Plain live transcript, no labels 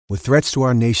With threats to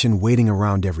our nation waiting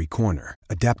around every corner,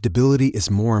 adaptability is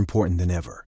more important than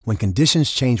ever. When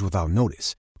conditions change without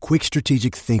notice, quick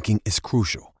strategic thinking is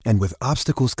crucial. And with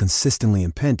obstacles consistently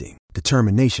impending,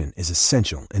 determination is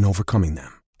essential in overcoming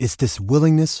them. It's this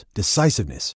willingness,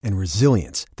 decisiveness, and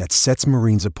resilience that sets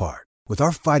Marines apart. With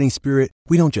our fighting spirit,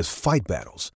 we don't just fight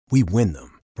battles, we win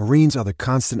them. Marines are the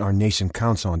constant our nation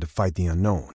counts on to fight the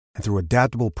unknown. And through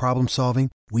adaptable problem solving,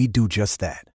 we do just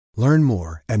that. Learn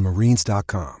more at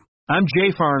marines.com. I'm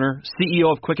Jay Farner,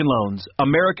 CEO of Quicken Loans,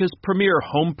 America's premier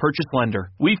home purchase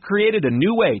lender. We've created a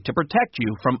new way to protect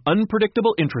you from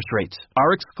unpredictable interest rates.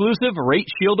 Our exclusive Rate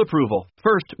Shield approval.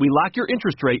 First, we lock your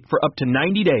interest rate for up to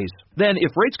 90 days. Then,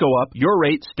 if rates go up, your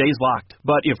rate stays locked.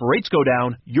 But if rates go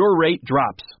down, your rate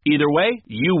drops. Either way,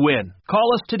 you win.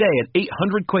 Call us today at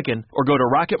 800-QUICKEN or go to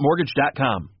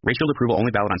rocketmortgage.com. Rate Shield approval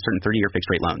only valid on certain 30-year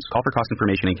fixed-rate loans. Call for cost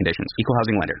information and conditions. Equal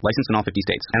housing lender. Licensed in all 50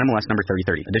 states. NMLS number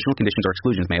 3030. Additional conditions or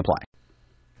exclusions may apply.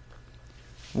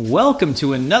 Welcome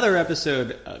to another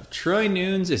episode of Troy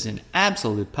Nunes is an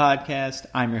Absolute Podcast.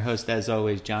 I'm your host, as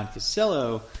always, John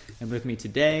Fusillo, and with me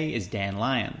today is Dan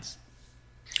Lyons.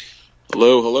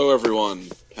 Hello, everyone.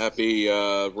 Happy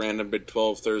Random Big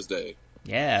 12 Thursday.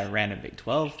 Yeah, Random Big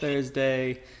 12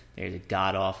 Thursday. There's a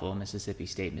god-awful Mississippi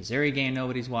State-Missouri game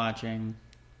nobody's watching.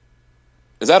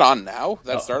 Is that on now?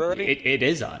 That started already? It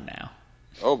is on now.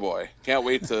 Oh, boy. Can't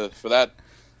wait for that.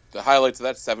 The highlights of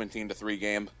that 17-3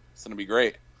 game. It's going to be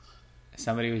great.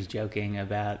 Somebody was joking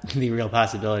about the real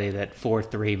possibility that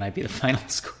 4-3 might be the final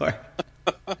score.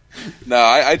 No,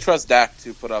 I trust Dak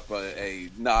to put up a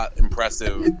not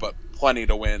impressive but plenty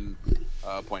to win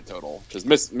point total. Because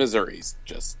Missouri's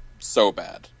just so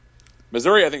bad.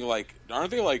 Missouri, I think,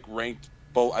 aren't they ranked?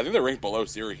 I think they're ranked below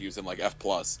Syracuse in F+.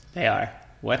 They are.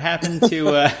 What happened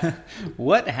to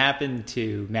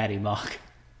Matty Mock?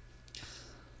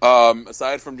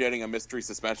 Aside from getting a mystery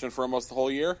suspension for almost the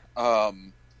whole year,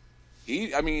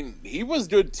 he was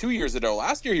good 2 years ago.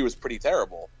 Last year he was pretty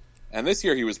terrible, and this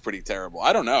year he was pretty terrible.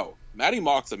 I don't know. Matty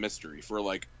Mock's a mystery for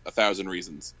 1,000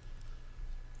 reasons.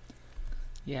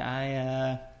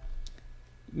 Yeah,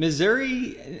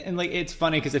 Missouri, and it's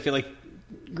funny because I feel like,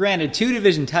 granted, 2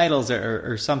 division titles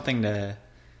are something to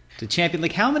champion.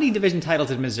 How many division titles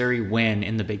did Missouri win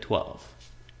in the Big 12?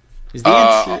 Is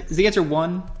the answer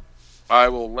 1? I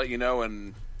will let you know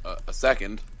in a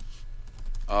second.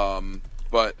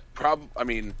 But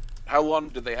how long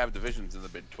did they have divisions in the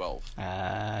Big 12?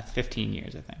 15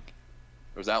 years, I think.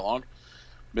 It was that long?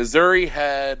 Missouri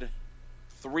had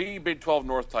 3 Big 12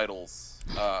 North titles,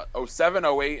 07,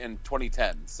 08, and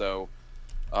 2010. So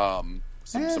some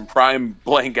prime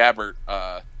Blaine Gabbert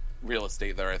real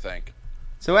estate there, I think.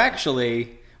 So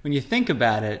actually, when you think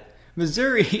about it,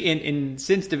 Missouri,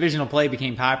 since divisional play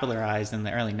became popularized in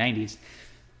the early 90s,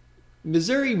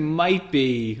 Missouri might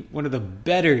be one of the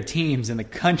better teams in the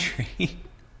country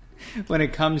when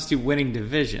it comes to winning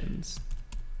divisions.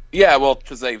 Yeah, well,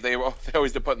 because they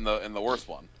always did put in the worst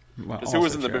one. Because who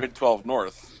was in the Big 12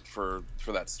 North for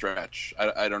that stretch?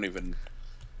 I don't even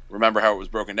remember how it was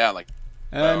broken down.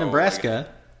 Nebraska,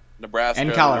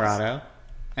 and Colorado,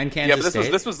 and Kansas State. Yeah,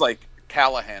 but this was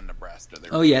Callahan, Nebraska.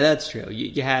 That's true.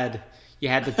 You had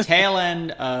the tail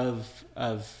end of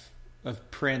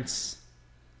Prince,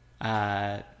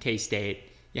 K-State.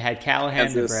 You had Callahan,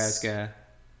 Kansas, Nebraska.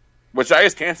 Which I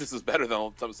guess Kansas is better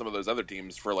than some of those other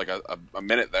teams for a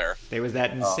minute there. There was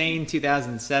that insane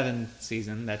 2007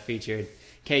 season that featured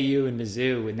KU and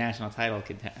Mizzou with national title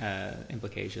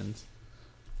implications.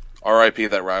 R.I.P.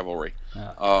 that rivalry.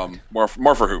 More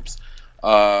for hoops.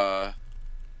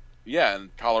 Yeah, and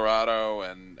Colorado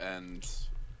and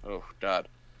oh god,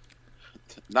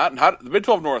 not the Big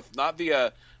 12 North, not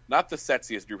the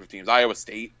sexiest group of teams. Iowa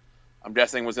State, I'm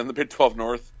guessing, was in the Big 12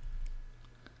 North.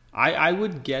 I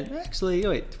would get actually.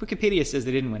 Wait, Wikipedia says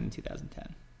they didn't win in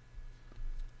 2010.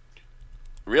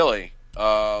 Really?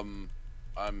 I'm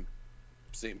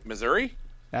seeing Missouri.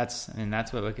 That's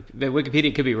what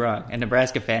Wikipedia could be wrong, and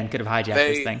Nebraska fan could have hijacked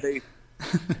this thing.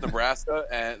 Nebraska,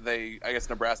 and I guess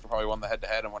Nebraska probably won the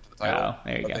head-to-head and went to the title. Oh,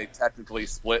 there you go. They technically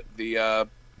split the.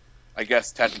 I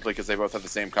guess technically because they both have the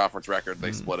same conference record,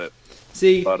 they split it.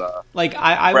 See, but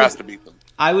Nebraska beat them.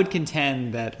 I would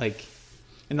contend that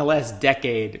in the last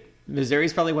decade,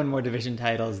 Missouri's probably won more division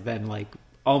titles than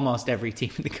almost every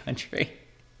team in the country.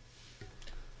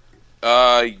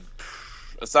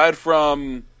 Aside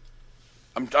from,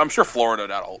 I'm sure Florida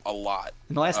got a lot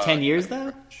in the last 10 years,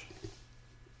 though.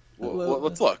 Well,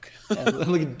 let's look.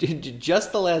 Look,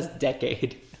 just the last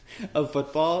decade of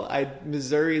football,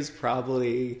 Missouri is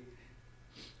probably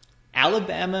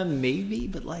Alabama, maybe,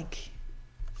 but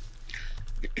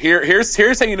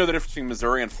Here's how you know the difference between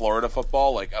Missouri and Florida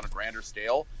football, like on a grander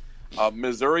scale.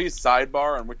 Missouri's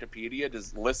sidebar on Wikipedia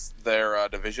just lists their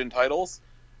division titles,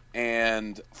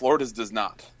 and Florida's does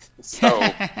not. So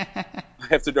I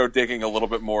have to go digging a little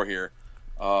bit more here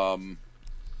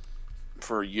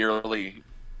for yearly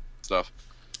stuff.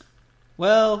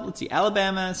 Well, let's see.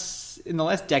 Alabama's in the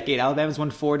last decade, Alabama's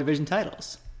won 4 division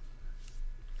titles.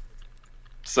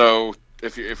 So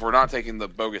if we're not taking the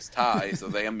bogus tie, so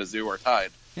they and Mizzou are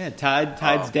tied. Yeah,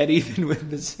 tied's dead even with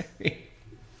Missouri.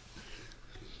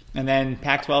 And then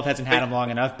Pac-12 hasn't had them long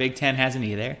enough. Big Ten hasn't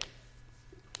either.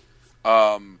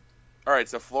 All right,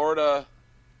 so Florida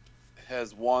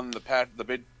has won the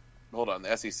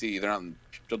SEC. They're not.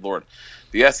 Good Lord,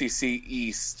 the SEC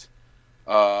East.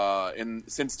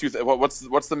 Since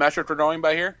what's the metric we're going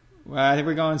by here? Well, I think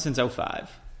we're going since 2005.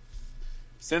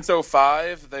 Since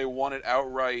 2005, they won it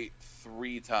outright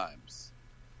 3 times.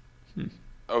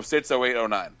 06, 08,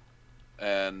 09.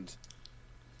 And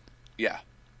yeah.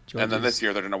 And then this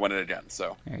year they're going to win it again.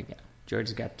 So there you go.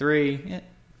 Georgia's got 3. Yeah.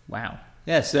 Wow.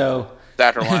 Yeah, so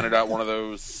South Carolina got one of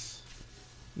those.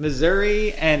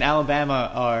 Missouri and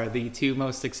Alabama are the 2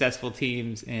 most successful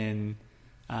teams in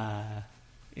the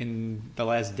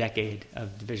last decade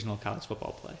of divisional college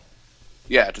football play.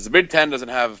 Yeah, because the Big Ten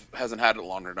hasn't had it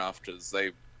long enough because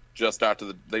they just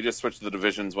switched to the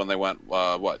divisions when they went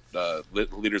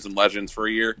leaders and legends for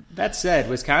a year. That said,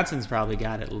 Wisconsin's probably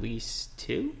got at least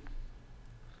 2.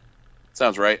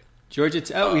 Sounds right. Georgia.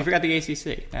 We forgot the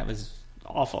ACC. That was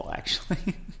awful,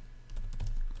 actually.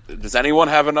 Does anyone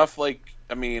have enough? I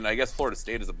guess Florida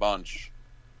State is a bunch.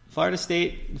 Florida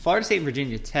State, and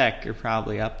Virginia Tech are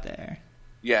probably up there.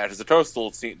 Yeah, because the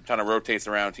Coastal kind of rotates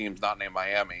around teams not named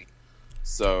Miami.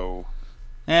 So,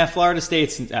 Florida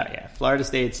State since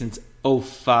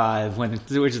 2005,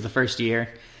 which is the first year.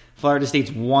 Florida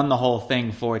State's won the whole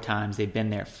thing 4 times. They've been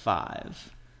there 5.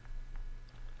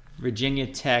 Virginia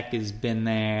Tech has been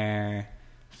there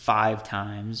 5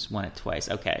 times, won it twice.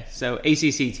 Okay, so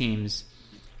ACC teams,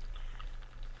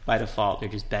 by default, they're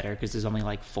just better because there's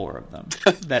only 4 of them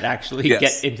that actually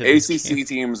get into this ACC game.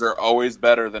 Teams are always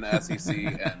better than SEC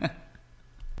and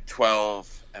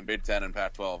 12 and Big Ten and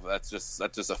Pac-12. That's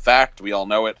just a fact. We all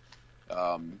know it.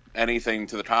 Anything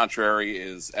to the contrary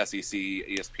is SEC,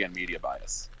 ESPN media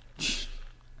bias.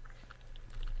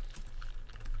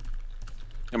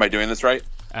 Am I doing this right?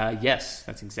 Yes,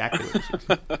 that's exactly what you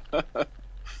should.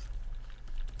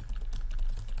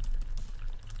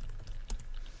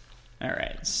 All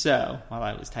right, so while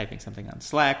I was typing something on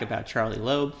Slack about Charlie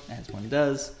Loeb, as one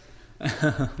does,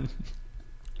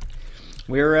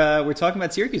 we're talking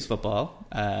about Syracuse football.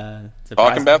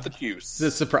 Talking about the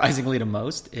Cuse. Surprisingly to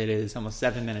most, it is almost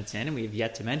 7 minutes in, and we have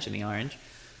yet to mention the Orange.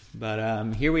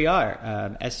 But here we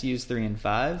are. SU's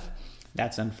 3-5.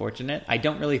 That's unfortunate. I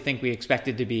don't really think we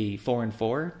expected to be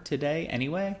 4-4 today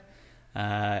anyway.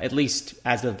 At least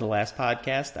as of the last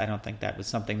podcast, I don't think that was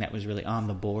something that was really on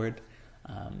the board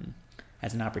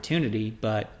as an opportunity.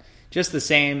 But just the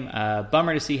same,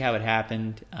 bummer to see how it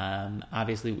happened.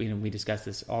 Obviously, we discussed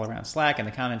this all around Slack in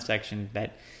the comments section,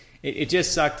 that it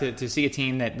just sucked to see a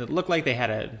team that looked like they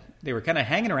were kind of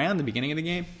hanging around the beginning of the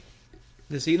game.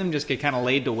 To see them just get kind of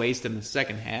laid to waste in the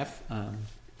second half.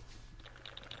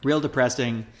 Real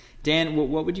depressing. Dan,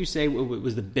 what would you say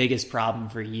was the biggest problem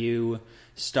for you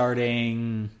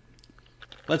starting?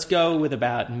 Let's go with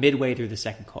about midway through the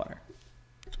second quarter.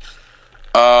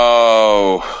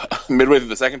 Oh, midway through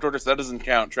the second quarter? So that doesn't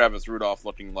count Travis Rudolph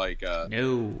looking like...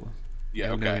 No. Yeah,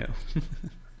 no, okay. No.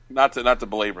 Not to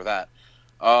belabor that.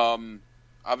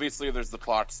 Obviously, there's the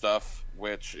clock stuff,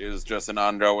 which is just an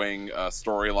ongoing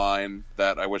storyline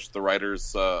that I wish the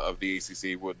writers of the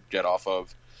ACC would get off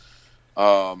of.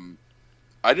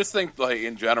 I just think,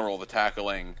 in general, the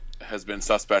tackling has been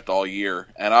suspect all year.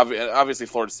 And obviously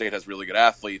Florida State has really good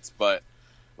athletes, but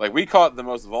we caught the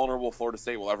most vulnerable Florida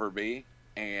State will ever be,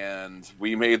 and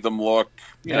we made them look,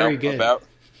 very good.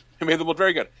 We made them look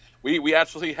very good. We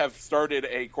actually have started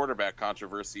a quarterback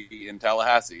controversy in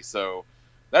Tallahassee, so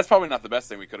that's probably not the best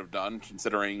thing we could have done,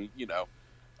 considering,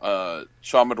 Sean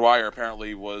McGuire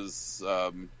apparently was,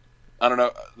 I don't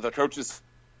know, the coaches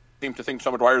seem to think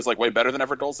Sean McGuire is way better than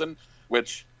Everett Dolson,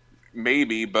 which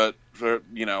maybe, but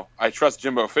I trust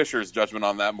Jimbo Fisher's judgment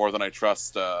on that more than I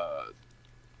trust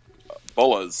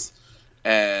Bulla's,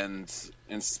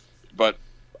 but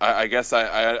I guess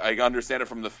I understand it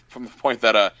from the point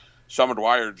that Sean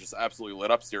McGuire just absolutely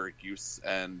lit up Syracuse,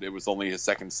 and it was only his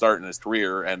second start in his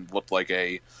career and looked like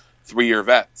a 3-year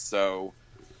vet. So,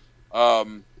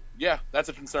 yeah, that's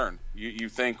a concern. You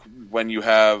think when you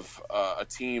have a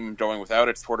team going without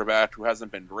its quarterback who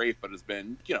hasn't been great but has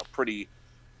been, pretty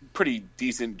pretty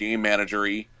decent game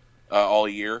managery all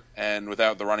year, and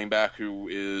without the running back who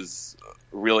is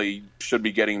really should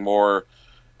be getting more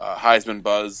Heisman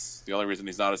buzz. The only reason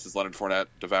he's not is because Leonard Fournette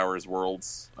devours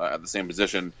worlds at the same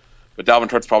position. But Dalvin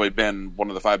Cook's probably been one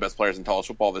of the 5 best players in college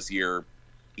football this year,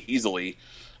 easily.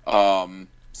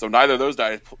 So neither of those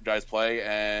guys play,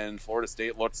 and Florida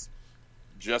State looks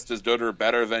just as good or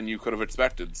better than you could have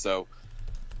expected. So,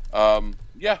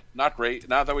 not great.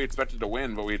 Not that we expected to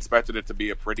win, but we expected it to be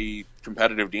a pretty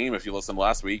competitive game if you listened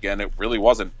last week, and it really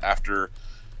wasn't after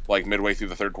like midway through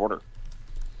the third quarter.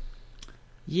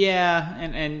 Yeah,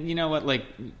 and you know what? Like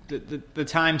the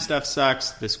time stuff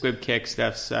sucks. The squib kick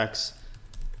stuff sucks.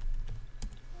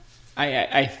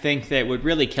 I think that what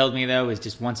really killed me, though, is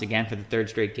just once again for the third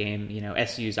straight game,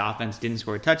 SU's offense didn't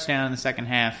score a touchdown in the second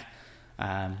half.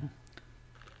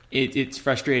 It's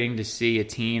frustrating to see a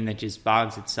team that just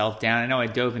bogs itself down. I know I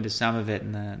dove into some of it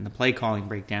in the play calling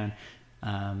breakdown.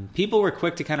 People were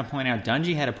quick to kind of point out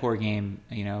Dungy had a poor game,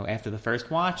 after the first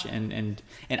watch, and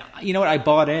you know what, I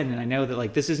bought in, and I know that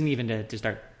like this isn't even to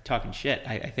start talking shit.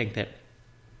 I think that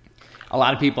a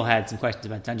lot of people had some questions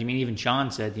about Dungy. I mean, even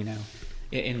Sean said,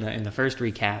 in the first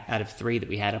recap out of 3 that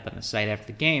we had up on the site after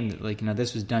the game, that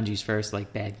this was Dungy's first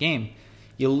bad game.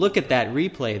 You look at that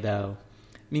replay though.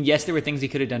 I mean, yes, there were things he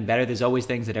could have done better. There's always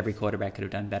things that every quarterback could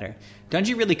have done better.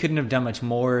 Dungy really couldn't have done much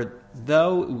more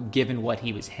though, given what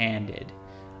he was handed,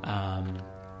 and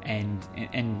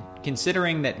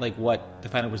considering that what the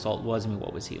final result was. I mean,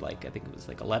 what was he like? I think it was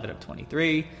 11 of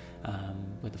 23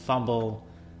 with a fumble.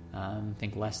 I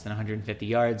think less than 150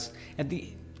 yards.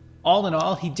 All in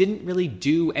all, he didn't really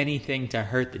do anything to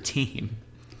hurt the team.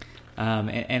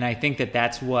 And I think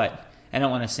that's what, I don't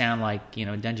want to sound like, a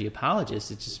Dungy apologist.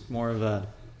 It's just more of a,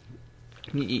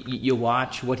 you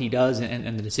watch what he does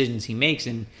and the decisions he makes,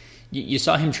 and you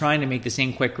saw him trying to make the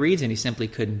same quick reads, and he simply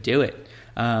couldn't do it.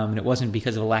 And it wasn't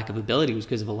because of a lack of ability. It was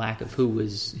because of a lack of who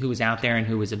was out there and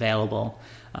who was available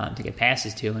to get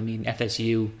passes to. I mean,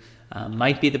 FSU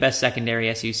might be the best secondary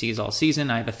SU sees all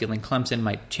season. I have a feeling Clemson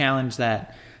might challenge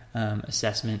that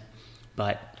assessment,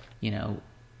 but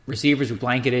receivers were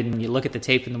blanketed, and you look at the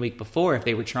tape from the week before. If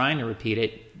they were trying to repeat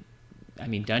it, I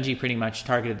mean, Dungy pretty much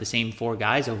targeted the same 4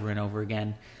 guys over and over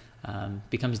again.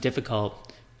 Becomes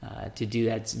difficult to do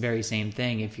that very same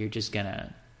thing if you're just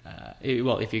gonna,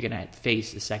 if you're gonna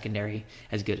face a secondary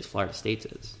as good as Florida State's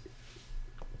is.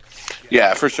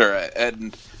 Yeah, for sure,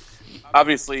 and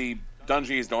obviously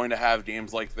Dungy is going to have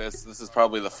games like this. This is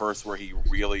probably the first where he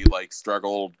really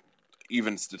struggled.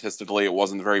 Even statistically, it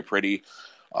wasn't very pretty,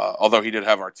 although he did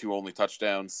have our 2 only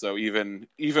touchdowns. So even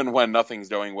when nothing's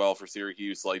going well for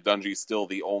Syracuse, Dungy's still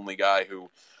the only guy who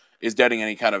is getting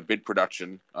any kind of big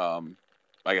production. I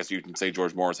guess you can say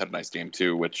George Morris had a nice game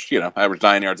too, which, averaged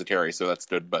 9 yards a carry, so that's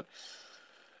good. But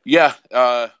yeah,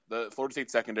 the Florida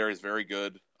State secondary is very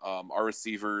good. Our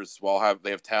receivers, while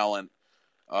they have talent,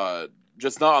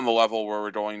 just not on the level where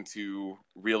we're going to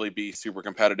really be super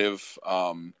competitive.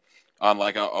 On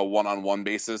a one-on-one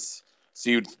basis.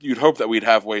 So you'd hope that we'd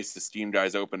have ways to scheme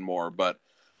guys open more, but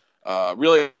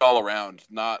really all around,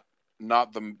 not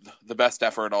the best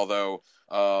effort, although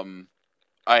I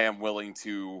am willing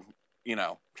to,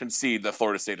 concede that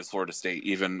Florida State is Florida State,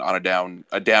 even on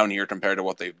a down year compared to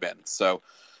what they've been. So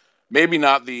maybe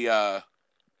not the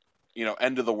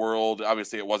end of the world.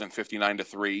 Obviously it wasn't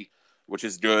 59-3, which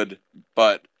is good,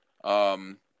 but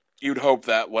you'd hope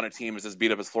that when a team is as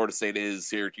beat up as Florida State is,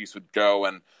 Syracuse would go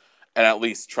and at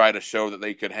least try to show that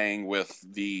they could hang with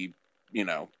the,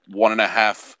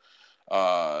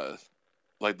 1.5,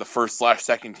 the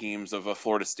first/second teams of a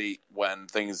Florida State when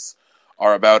things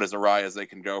are about as awry as they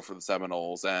can go for the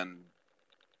Seminoles. And,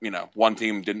 one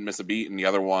team didn't miss a beat and the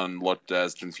other one looked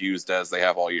as confused as they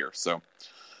have all year. So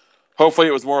hopefully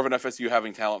it was more of an FSU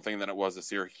having talent thing than it was a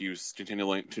Syracuse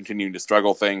continuing to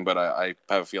struggle thing, but I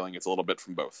have a feeling it's a little bit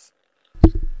from both.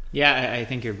 Yeah, I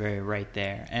think you're very right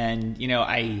there. And,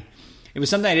 it was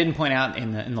something I didn't point out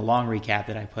in the long recap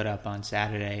that I put up on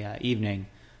Saturday evening,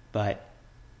 but,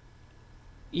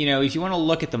 if you want to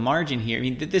look at the margin here, I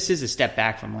mean, this is a step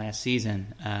back from last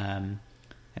season, and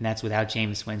that's without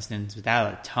Jameis Winston,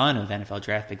 without a ton of NFL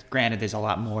draft picks. Granted, there's a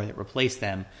lot more that replaced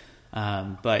them,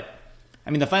 but I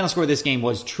mean, the final score of this game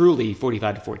was truly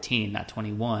 45-14, not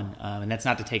 21, and that's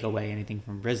not to take away anything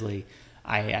from Brisley.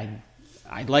 I'd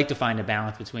like to find a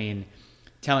balance between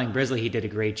telling Brisley he did a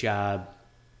great job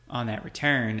on that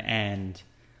return and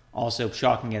also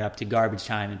chalking it up to garbage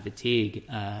time and fatigue.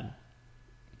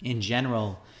 In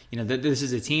general, this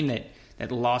is a team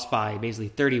that lost by basically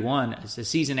 31. It's a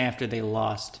season after they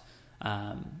lost,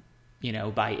 by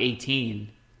 18.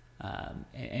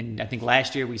 And I think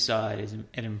last year we saw it as an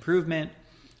improvement.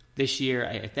 this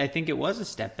year, I think it was a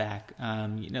step back.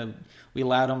 We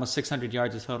allowed almost 600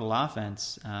 yards of total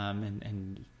offense,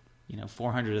 and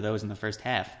 400 of those in the first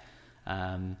half.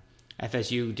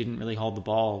 FSU didn't really hold the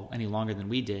ball any longer than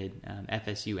we did.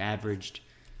 FSU averaged,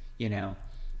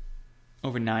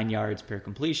 over 9 yards per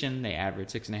completion. They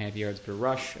averaged 6.5 yards per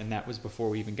rush, and that was before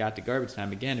we even got to garbage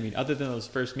time again. I mean, other than those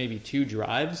first maybe 2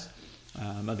 drives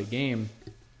of the game,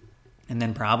 and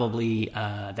then probably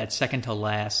that second to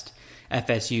last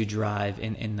FSU drive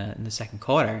in the second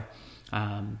quarter,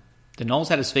 the Noles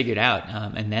had us figured out,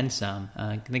 and then some.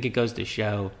 I think it goes to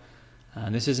show,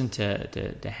 this isn't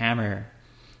to hammer,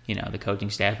 the coaching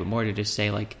staff, but more to just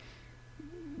say, like,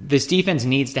 this defense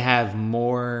needs to have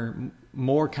more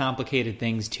complicated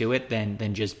things to it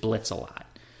than just blitz a lot.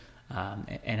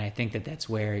 And I think that's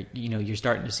where, you're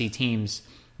starting to see teams,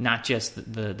 not just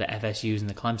the FSUs and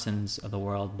the Clemsons of the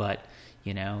world, but,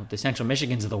 the Central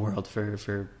Michigans of the world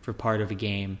for part of a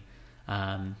game,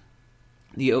 the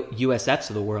USFs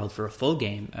of the world for a full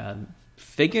game,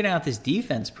 figured out this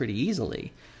defense pretty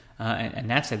easily. And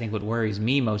that's, I think, what worries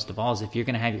me most of all, is if you're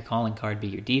going to have your calling card be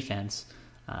your defense,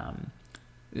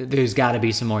 there's got to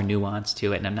be some more nuance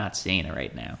to it, and I'm not seeing it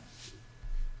right now.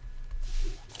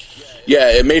 Yeah,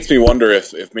 it makes me wonder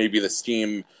if maybe the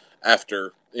scheme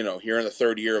after, here in the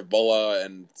third year of Bulla,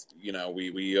 and,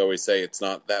 we always say it's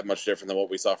not that much different than what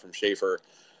we saw from Schaefer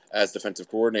as defensive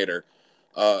coordinator.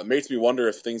 It makes me wonder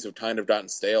if things have kind of gotten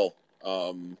stale.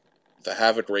 The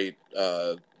havoc rate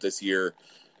this year,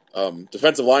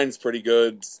 defensive line's pretty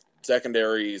good,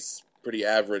 secondary's pretty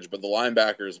average, but the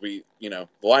linebackers, the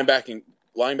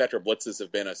linebacker blitzes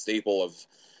have been a staple of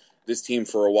this team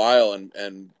for a while,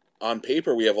 and on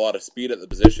paper we have a lot of speed at the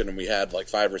position, and we had like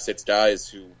 5 or 6 guys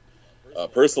who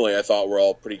personally I thought were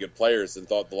all pretty good players and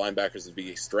thought the linebackers would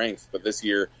be a strength, but this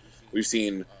year we've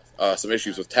seen some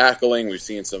issues with tackling. We've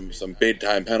seen some big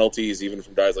time penalties, even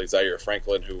from guys like Zaire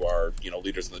Franklin, who are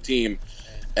leaders of the team,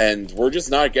 and we're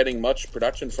just not getting much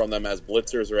production from them as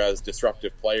blitzers or as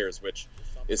disruptive players, which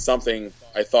is something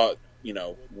I thought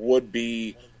would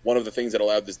be one of the things that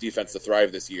allowed this defense to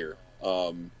thrive this year.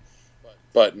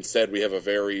 But instead, we have a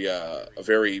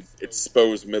very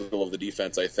exposed middle of the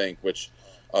defense, I think, which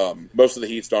most of the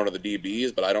heat's gone to the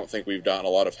DBs, but I don't think we've gotten a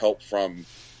lot of help from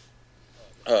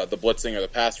the blitzing or the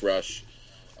pass rush,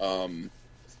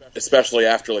 especially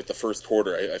after like the first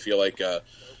quarter. I feel like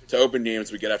to open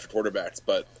games we get after quarterbacks,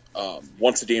 but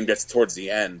once the game gets towards the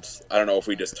end, I don't know if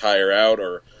we just tire out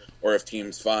or if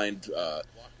teams find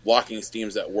blocking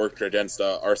schemes that work against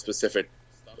our specific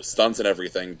stunts and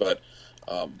everything, but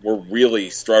we're really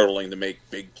struggling to make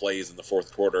big plays in the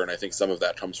fourth quarter, and I think some of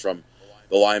that comes from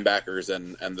the linebackers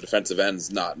and the defensive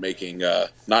ends not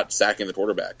sacking the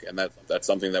quarterback, and that's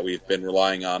something that we've been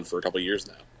relying on for a couple of years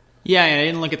now. Yeah, I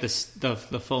didn't look at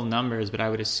the full numbers, but I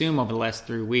would assume over the last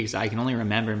 3 weeks, I can only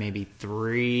remember maybe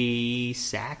 3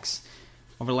 sacks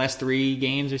over the last 3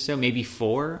 games or so, maybe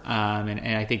 4,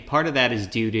 and I think part of that is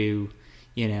due to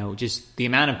just the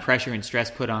amount of pressure and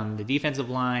stress put on the defensive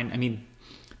line. I mean,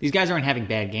 these guys aren't having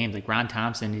bad games. Like, Ron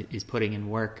Thompson is putting in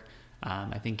work.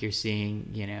 I think you're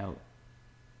seeing,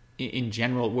 in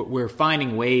general, we're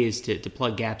finding ways to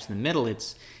plug gaps in the middle.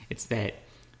 It's that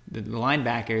the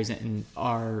linebackers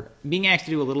are being asked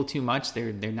to do a little too much.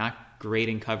 They're not great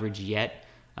in coverage yet.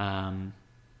 I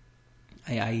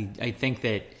think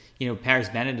that Paris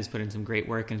Bennett has put in some great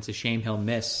work, and it's a shame he'll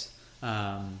miss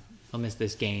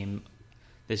this game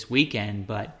this weekend.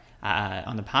 But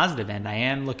on the positive end, I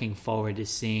am looking forward to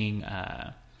seeing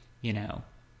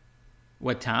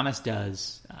what Thomas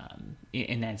does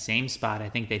in that same spot. I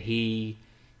think that he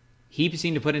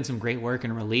seemed to put in some great work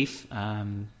in relief.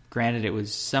 Granted,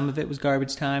 some of it was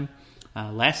garbage time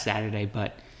last Saturday,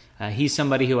 but he's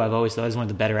somebody who I've always thought is one of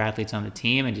the better athletes on the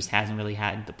team and just hasn't really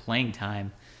had the playing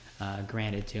time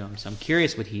granted to him. So I'm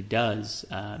curious what he does,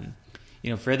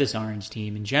 for this Orange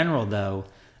team. In general, though,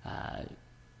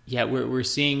 we're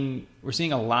seeing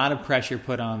a lot of pressure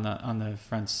put on the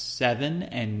front seven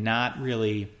and not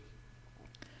really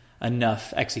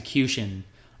enough execution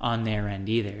on their end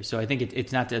either. So I think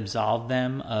it's not to absolve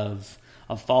them of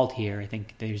a fault here. I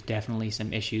think there's definitely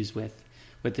some issues with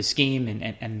the scheme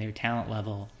and their talent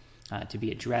level to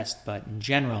be addressed. But in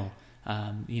general,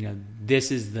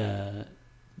 this is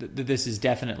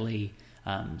definitely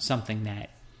something that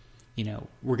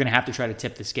we're going to have to try to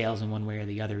tip the scales in one way or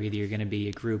the other. Either you're going to be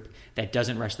a group that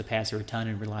doesn't rush the passer a ton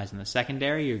and relies on the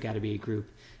secondary, or you've got to be a group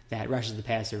that rushes the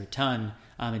passer a ton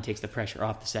and takes the pressure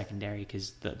off the secondary,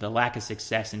 because the lack of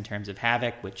success in terms of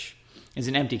havoc, which is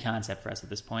an empty concept for us at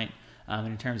this point, and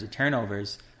in terms of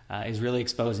turnovers, is really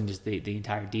exposing just the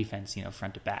entire defense,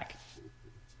 front to back.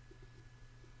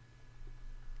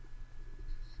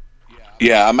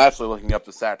 Yeah, I'm actually looking up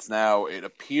the stats now. It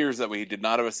appears that we did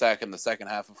not have a sack in the second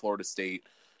half of Florida State,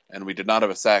 and we did not have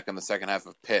a sack in the second half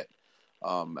of Pitt.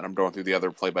 And I'm going through the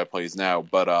other play-by-plays now,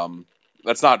 but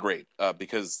that's not great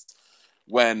because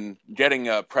when getting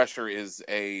pressure is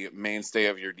a mainstay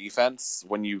of your defense,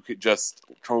 when you could just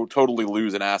totally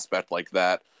lose an aspect like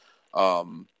that,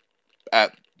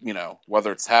 at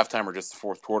whether it's halftime or just the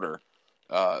fourth quarter,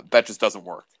 that just doesn't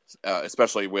work.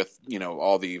 Especially with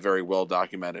all the very well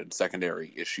documented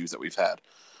secondary issues that we've had.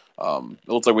 It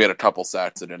looks like we had a couple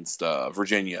sacks against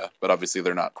Virginia, but obviously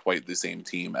they're not quite the same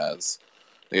team as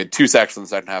they had 2 sacks in the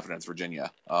second half against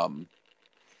Virginia. I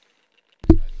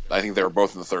think they were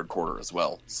both in the third quarter as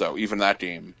well. So even that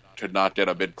game could not get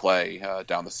a big play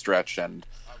down the stretch, and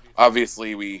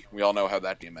obviously we all know how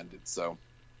that game ended. So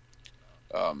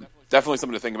definitely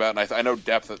something to think about. And I know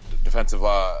depth at defensive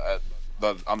on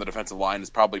the defensive line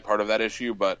is probably part of that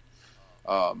issue, but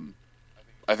I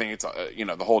think it's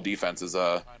the whole defense is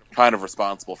kind of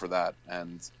responsible for that,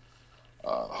 and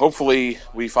hopefully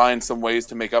we find some ways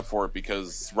to make up for it,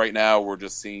 because right now we're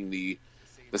just seeing the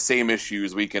same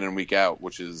issues week in and week out,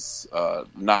 which is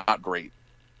not great.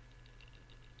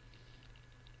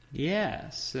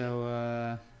 Yeah,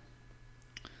 so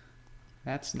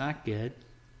that's not good.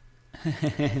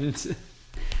 And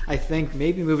I think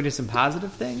maybe moving to some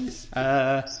positive things.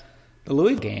 The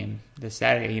Louisville game this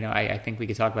Saturday, I think we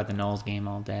could talk about the Knowles game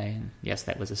all day. And yes,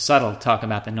 that was a subtle talk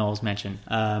about the Knowles mention.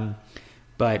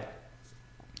 But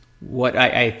what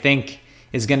I think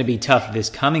is going to be tough this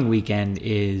coming weekend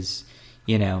is,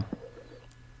 who's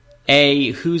going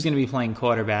to be playing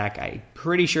quarterback? I'm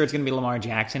pretty sure it's going to be Lamar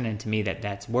Jackson, and to me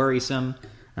that's worrisome.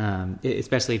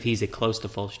 Especially if he's at close to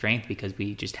full strength, because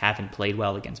we just haven't played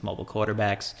well against mobile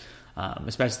quarterbacks.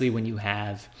 Especially when you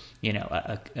have,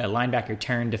 a linebacker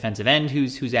turned defensive end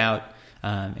who's out,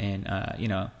 in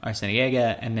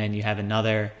Arciniega, and then you have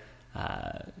another,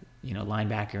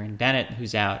 linebacker in Bennett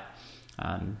who's out.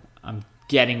 I'm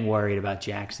getting worried about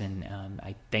Jackson.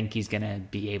 I think he's going to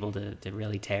be able to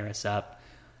really tear us up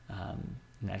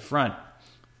in that front.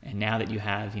 And now that you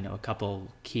have, a couple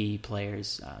key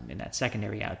players in that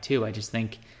secondary out too, I just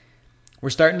think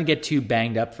we're starting to get too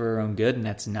banged up for our own good, and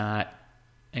that's not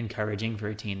encouraging for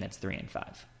a team that's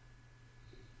 3-5.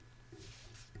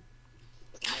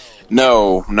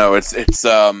 No, it's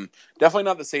definitely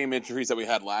not the same injuries that we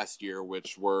had last year,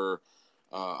 which were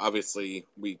obviously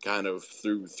we kind of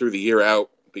threw the year out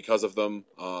because of them.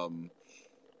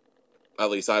 At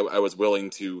least I was willing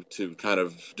to kind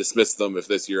of dismiss them if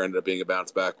this year ended up being a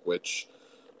bounce back, which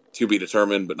to be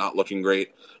determined, but not looking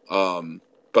great.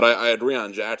 But I agree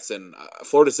on Jackson.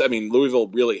 Louisville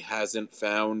really hasn't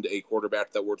found a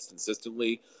quarterback that works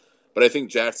consistently. But I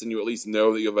think Jackson, you at least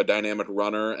know that you have a dynamic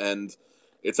runner, and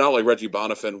it's not like Reggie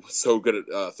Bonifant was so good at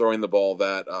throwing the ball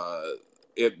that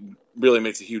it really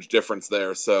makes a huge difference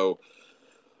there. So,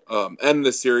 and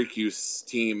the Syracuse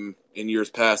team in years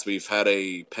past, we've had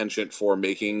a penchant for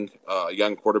making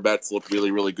young quarterbacks look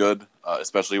really, really good,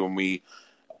 especially when we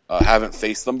haven't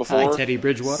faced them before. Teddy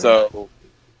Bridgewater. So.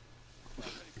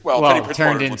 Well,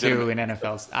 turned into an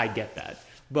NFL. I get that,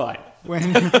 but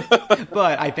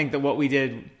I think that what we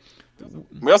did,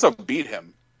 we also beat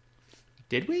him.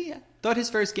 Did we? I thought his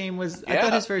first game was. Yeah. I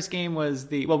thought his first game was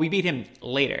we beat him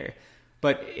later,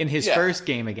 but in his first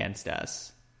game against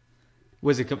us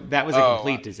that was a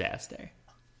complete disaster.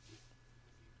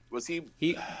 Was he?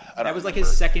 That was like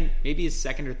his second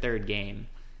or third game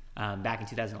back in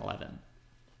 2011.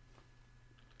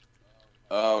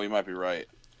 Oh, you might be right.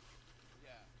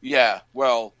 Yeah,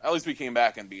 well, at least we came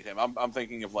back and beat him. I'm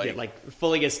thinking of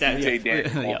fully established.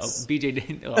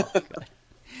 BJ. Oh, God.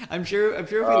 I'm sure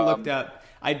if we looked up,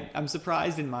 I'm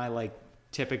surprised in my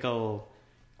typical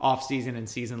off-season and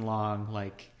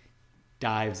season-long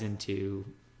dives into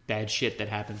bad shit that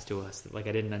happens to us. I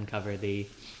didn't uncover I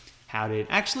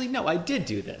did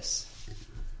do this.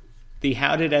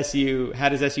 How does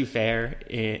SU fare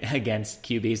against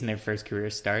QBs in their first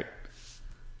career start?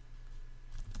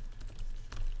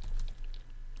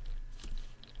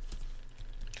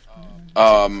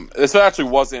 This actually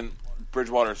wasn't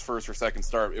Bridgewater's first or second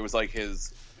start. It was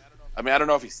his. I don't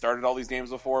know if he started all these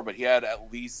games before, but he had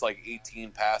at least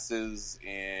 18 passes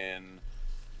in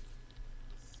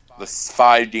the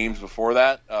 5 games before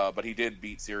that. But he did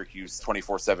beat Syracuse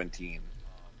 24-17.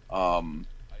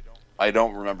 I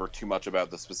don't remember too much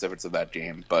about the specifics of that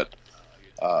game, but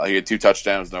he had 2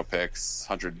 touchdowns, no picks,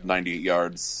 198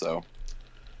 yards. So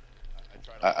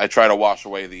I try to wash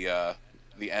away the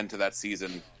end to that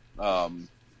season.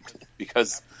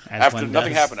 Because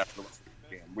nothing happened after the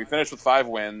game. We finished with 5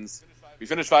 wins. We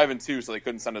finished 5-2, so they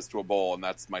couldn't send us to a bowl, and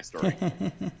that's my story.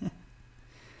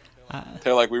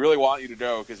 They're like, we really want you to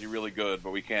go because you're really good,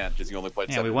 but we can't because you only played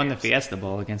 7 we won games. the Fiesta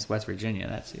Bowl against West Virginia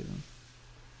that season.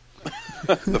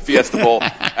 The Fiesta Bowl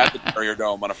at the Carrier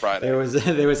Dome on a Friday. There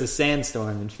was a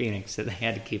sandstorm in Phoenix, so they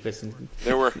had to keep us in.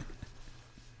 There were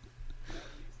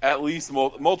at least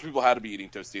multiple people had to be eating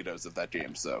Tostitos at that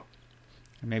game. So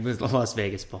Or maybe it was the Las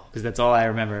Vegas Bowl, because that's all I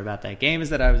remember about that game is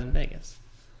that I was in Vegas.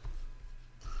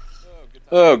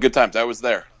 Oh, good times. I was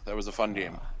there. That was a fun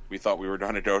game. We thought we were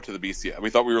going to go to the BCS. We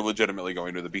thought we were legitimately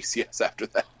going to the BCS after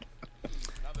that.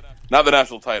 Not the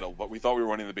national title, but we thought we were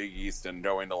winning the Big East and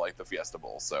going to like the Fiesta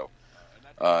Bowl. So,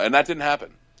 and that didn't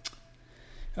happen.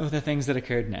 Oh, the things that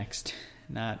occurred next.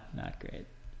 Not great.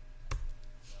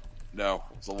 No,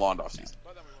 it was a long off season.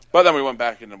 But then we went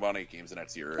back and won 8 games the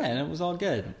next year. Yeah, and it was all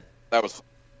good. That was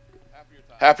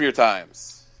happier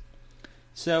times.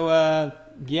 So,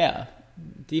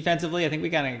 defensively, I think we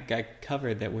kind of got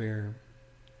covered that we're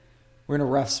in a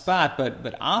rough spot,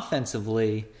 but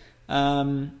offensively,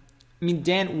 Dan,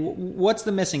 what's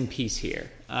the missing piece here?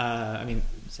 I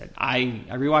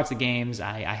rewatched the games.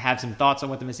 I have some thoughts on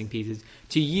what the missing piece is.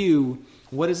 To you,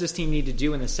 what does this team need to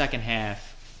do in the second half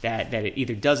that it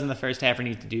either does in the first half or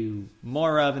needs to do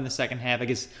more of in the second half? I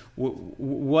guess,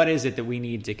 what is it that we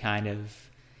need to kind of,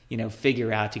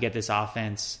 figure out to get this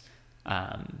offense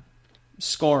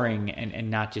scoring and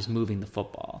not just moving the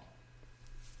football?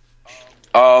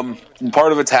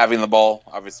 Part of it's having the ball.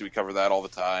 Obviously, we cover that all the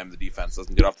time. The defense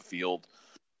doesn't get off the field.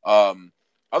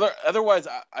 Otherwise,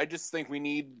 I just think we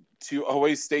need to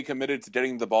always stay committed to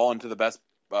getting the ball into the best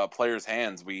players'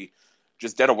 hands. We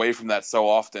just get away from that so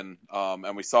often,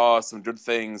 and we saw some good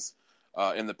things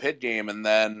in the Pitt game, and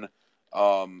then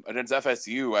against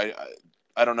FSU,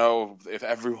 I don't know if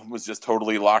everyone was just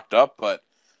totally locked up, but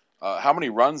how many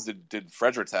runs did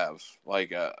Fredericks have?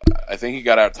 I think he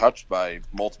got out-touched by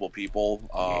multiple people.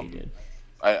 Yeah, he did.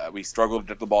 We struggled to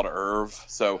get the ball to Irv.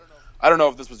 So I don't know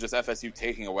if this was just FSU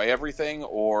taking away everything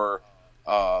or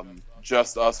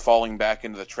just us falling back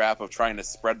into the trap of trying to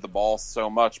spread the ball so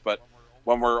much. But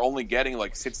when we're only getting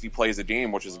like 60 plays a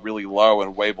game, which is really low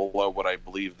and way below what I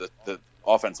believe that the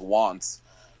offense wants,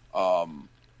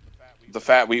 the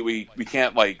fact we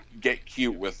can't get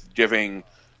cute with giving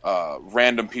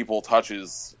random people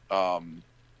touches, but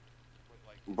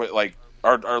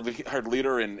our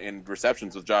leader in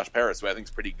receptions was Josh Paris, who I think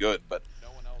is pretty good, but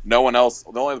no one else.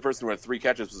 The only other person who had 3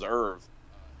 catches was Irv,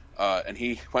 and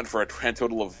he went for a grand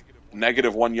total of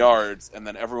 -1 yards, and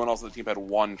then everyone else on the team had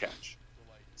 1 catch.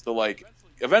 So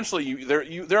eventually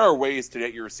there are ways to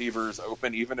get your receivers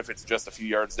open, even if it's just a few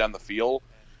yards down the field,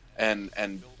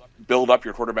 and build up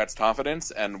your quarterback's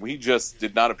confidence. And we just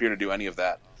did not appear to do any of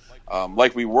that.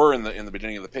 Like we were in the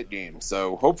beginning of the Pitt game.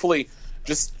 So hopefully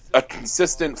just a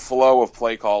consistent flow of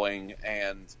play calling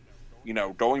and,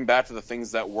 going back to the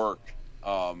things that work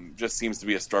just seems to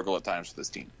be a struggle at times for this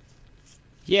team.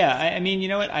 Yeah, I mean, you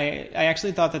know what? I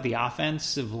actually thought that the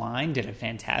offensive line did a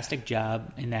fantastic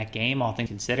job in that game, all things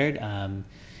considered.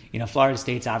 Florida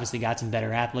State's obviously got some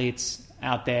better athletes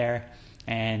out there.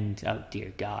 And, oh,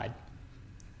 dear God.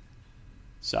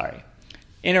 Sorry.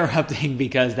 Interrupting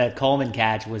because that Coleman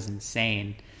catch was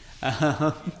insane.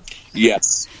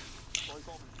 Yes.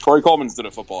 Corey Coleman's good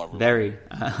at football. Very.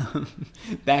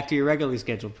 Back to your regularly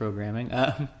scheduled programming.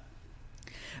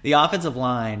 The offensive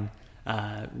line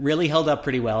really held up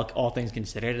pretty well, all things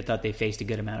considered. I thought they faced a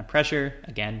good amount of pressure.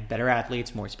 Again, better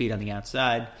athletes, more speed on the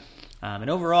outside.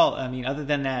 And overall, I mean, other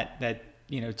than that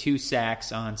 2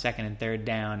 sacks on second and third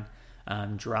down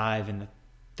drive in the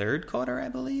third quarter, I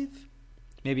believe.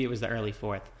 Maybe it was the early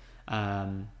fourth.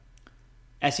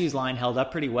 SU's line held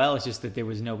up pretty well. It's just that there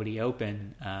was nobody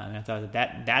open. And I thought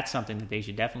that's something that they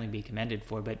should definitely be commended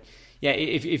for. But yeah,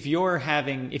 if you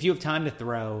have time to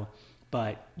throw,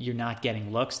 but you're not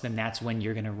getting looks, then that's when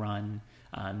you're going to run,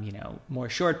 more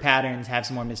short patterns, have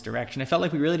some more misdirection. I felt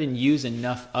like we really didn't use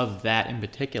enough of that in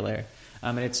particular.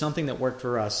 And it's something that worked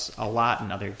for us a lot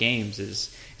in other games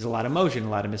is a lot of motion,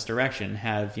 a lot of misdirection,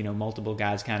 have, multiple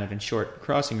guys kind of in short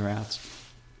crossing routes.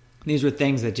 These were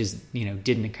things that just,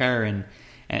 didn't occur,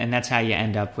 and that's how you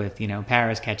end up with,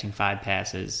 Paris catching 5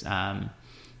 passes,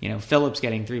 Phillips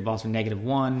getting 3 balls for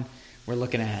 -1. We're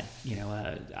looking at,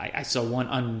 I saw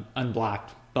one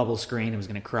unblocked bubble screen. I was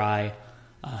going to cry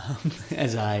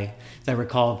as I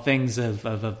recall things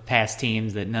of past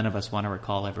teams that none of us want to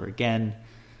recall ever again.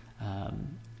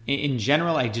 In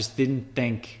general, I just didn't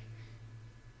think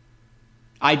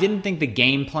the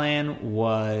game plan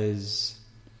was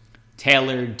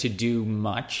tailored to do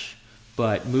much,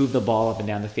 but move the ball up and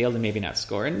down the field and maybe not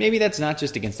score. And maybe that's not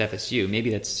just against FSU.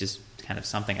 Maybe that's just kind of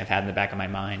something I've had in the back of my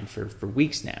mind for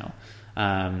weeks now.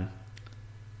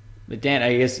 But Dan,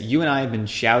 I guess you and I have been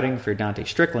shouting for Dante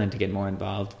Strickland to get more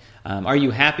involved. Are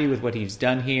you happy with what he's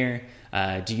done here?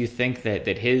 Do you think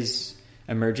that his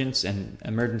emergence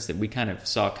that we kind of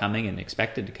saw coming and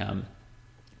expected to come,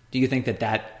 do you think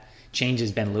that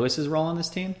changes Ben Lewis's role on this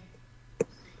team?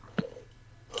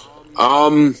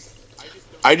 I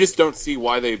just don't see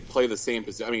why they play the same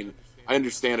position. I mean, I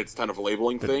understand it's kind of a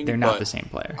labeling thing. They're not the same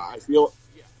player. I feel,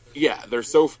 they're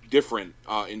so different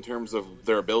in terms of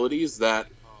their abilities that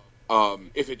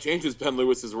if it changes Ben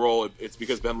Lewis's role, it's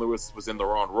because Ben Lewis was in the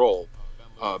wrong role.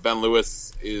 Ben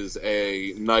Lewis is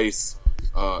a nice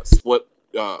split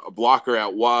blocker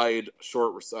out wide,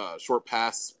 short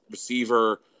pass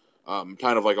receiver,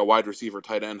 kind of like a wide receiver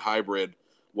tight end hybrid,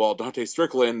 while Dante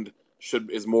Strickland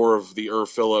is more of the Irv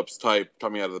Phillips type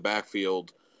coming out of the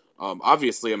backfield.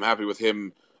 Obviously, I'm happy with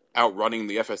him outrunning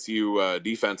the FSU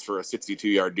defense for a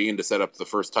 62-yard gain to set up the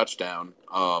first touchdown.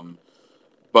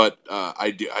 But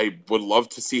I would love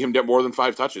to see him get more than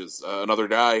 5 touches. Another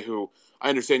guy who I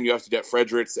understand you have to get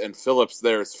Fredericks and Phillips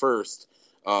theirs first,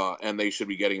 and they should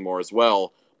be getting more as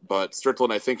well. But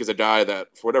Strickland, I think, is a guy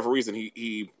that, for whatever reason,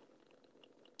 he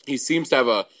seems to have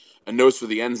a nose for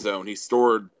the end zone. He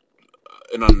stored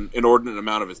an inordinate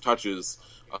amount of his touches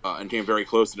and came very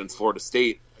close against Florida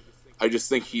State. I just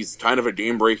think he's kind of a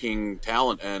game-breaking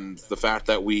talent, and the fact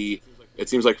that it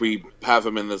seems like we have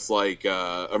him in this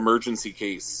emergency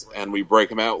case, and we break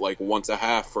him out once a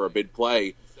half for a big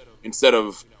play instead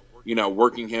of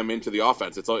working him into the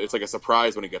offense. It's like a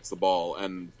surprise when he gets the ball,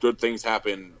 and good things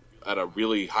happen at a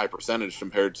really high percentage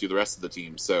compared to the rest of the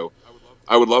team. So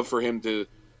I would love for him to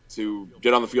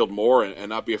get on the field more and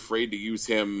not be afraid to use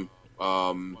him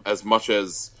as much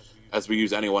as we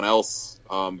use anyone else.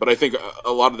 But I think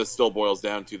a lot of this still boils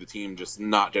down to the team just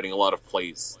not getting a lot of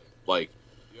plays.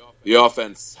 The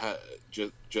offense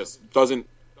just doesn't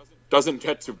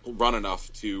get to run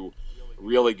enough to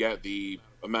really get the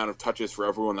amount of touches for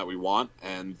everyone that we want,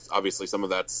 and obviously some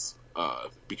of that's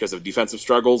because of defensive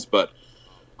struggles. But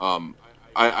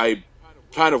I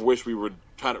kind of wish we would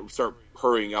kind of start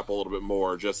hurrying up a little bit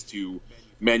more just to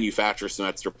manufacture some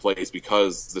extra plays,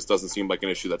 because this doesn't seem like an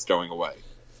issue that's going away.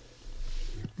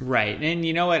 Right. And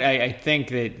you know what? I think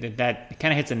that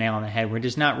kind of hits a nail on the head. We're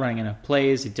just not running enough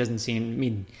plays. It doesn't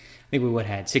seem, I think we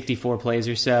had 64 plays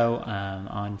or so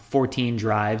on 14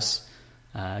 drives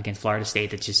against Florida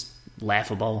State. That's just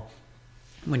laughable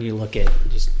when you look at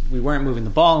we weren't moving the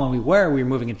ball. When we were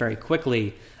moving it very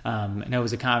quickly. And it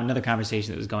was another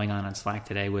conversation that was going on Slack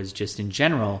today was just in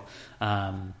general,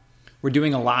 we're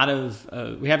doing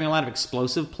we're having a lot of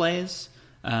explosive plays.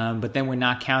 But then we're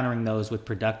not countering those with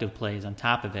productive plays on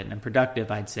top of it. And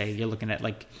productive, I'd say you're looking at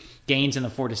gains in the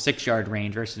 4 to 6 yard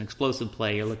range versus an explosive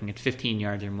play. You're looking at 15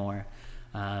 yards or more.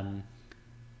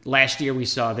 Last year we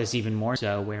saw this even more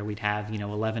so, where we'd have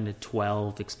 11 to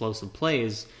 12 explosive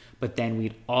plays, but then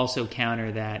we'd also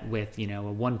counter that with a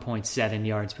 1.7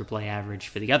 yards per play average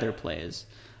for the other plays.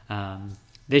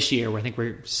 This year, I think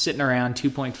we're sitting around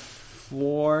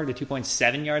 2.4 to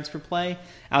 2.7 yards per play.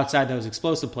 Outside those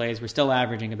explosive plays, we're still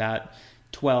averaging about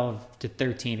 12 to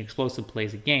 13 explosive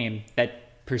plays a game.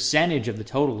 That percentage of the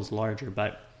total is larger,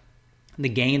 but the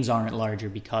gains aren't larger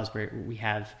because we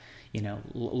have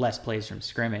less plays from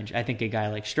scrimmage. I think a guy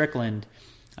like Strickland,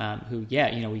 who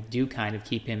we do kind of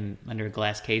keep him under a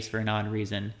glass case for an odd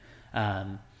reason,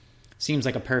 seems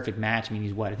like a perfect match. I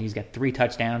mean, he's got 3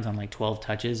 touchdowns on 12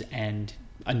 touches and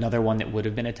another one that would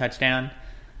have been a touchdown.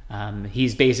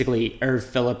 He's basically Irv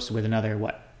Phillips with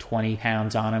another 20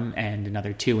 pounds on him and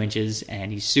another 2 inches,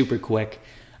 and he's super quick.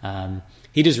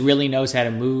 He just really knows how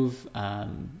to move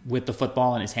with the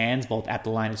football in his hands, both at the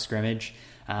line of scrimmage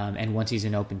and once he's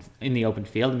in the open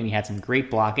field. I mean, he had some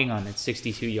great blocking on that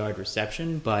 62-yard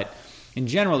reception, but in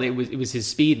general, it was his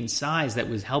speed and size that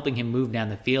was helping him move down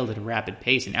the field at a rapid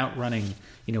pace and outrunning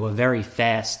a very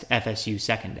fast FSU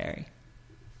secondary.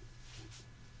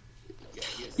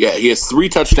 Yeah, he has 3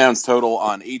 touchdowns total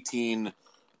on 18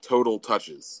 total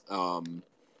touches.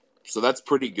 So that's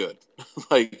pretty good.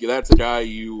 That's a guy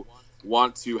you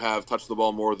want to have touch the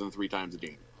ball more than 3 times a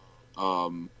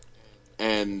game.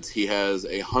 And he has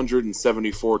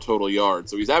 174 total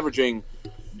yards. So he's averaging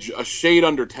a shade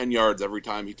under 10 yards every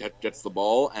time he gets the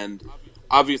ball. And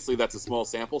obviously that's a small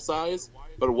sample size.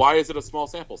 But why is it a small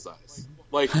sample size?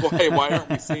 Why aren't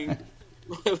we seeing...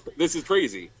 This is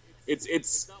crazy.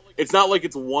 It's not like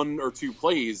it's 1 or 2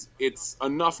 plays. It's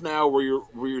enough now where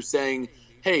you're saying,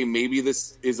 hey, maybe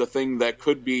this is a thing that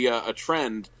could be a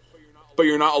trend, but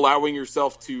you're not allowing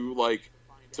yourself to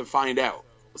find out.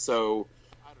 So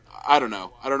I don't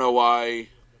know. I don't know why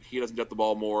he doesn't get the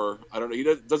ball more. I don't know. He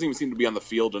doesn't even seem to be on the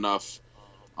field enough.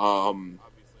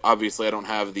 obviously I don't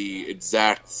have the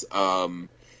exact I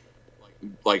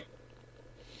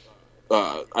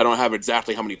don't have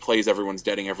exactly how many plays everyone's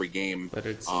getting every game. But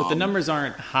the numbers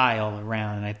aren't high all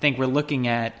around, and I think we're looking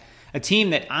at a team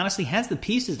that honestly has the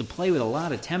pieces to play with a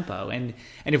lot of tempo. And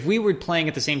if we were playing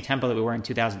at the same tempo that we were in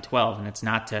 2012, and it's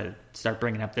not to start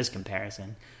bringing up this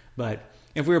comparison, but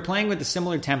if we were playing with a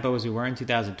similar tempo as we were in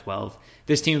 2012,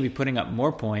 this team would be putting up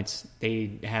more points.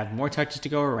 They'd have more touches to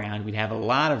go around. We'd have a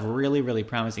lot of really, really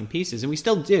promising pieces, and we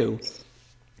still do.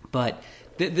 But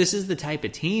this is the type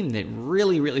of team that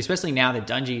really, really, especially now that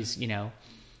Dungy's,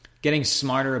 getting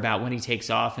smarter about when he takes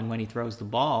off and when he throws the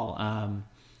ball.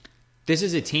 This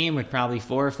is a team with probably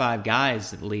 4 or 5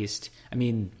 guys at least. I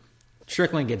mean,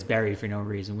 Strickland gets buried for no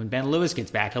reason. When Ben Lewis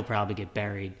gets back, he'll probably get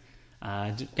buried.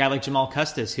 A guy like Jamal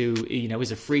Custis, who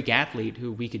is a freak athlete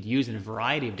who we could use in a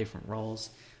variety of different roles.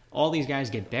 All these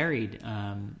guys get buried,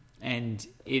 and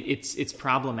it's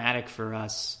problematic for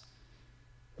us,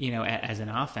 as an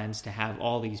offense to have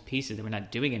all these pieces that we're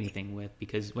not doing anything with,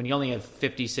 because when you only have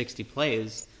 50, 60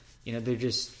 plays, they're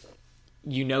just,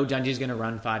 Dungy's going to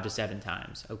run 5 to 7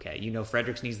 times. Okay,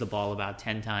 Fredericks needs the ball about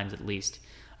 10 times at least.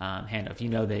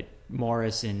 Handoff. That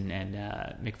Morris and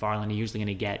McFarland are usually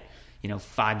going to get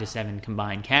 5 to 7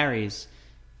 combined carries.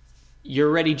 You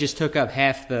already just took up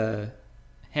half the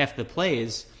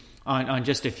plays on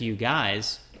just a few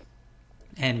guys,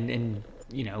 and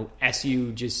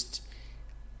SU just,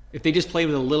 if they just played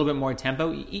with a little bit more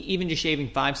tempo, even just shaving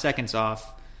 5 seconds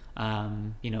off,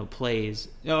 plays,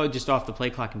 just off the play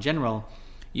clock in general,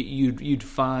 you'd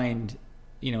find,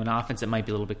 an offense that might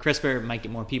be a little bit crisper, might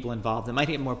get more people involved, that might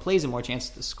get more plays and more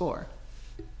chances to score.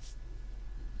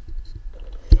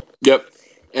 Yep,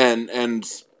 and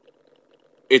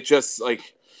it just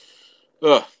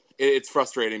it's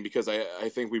frustrating because I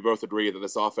think we both agree that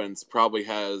this offense probably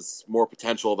has more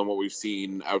potential than what we've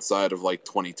seen outside of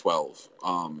 2012.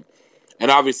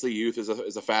 And obviously youth is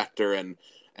a factor, and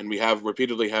we have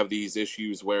repeatedly have these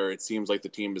issues where it seems like the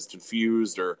team is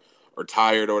confused or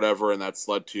tired or whatever, and that's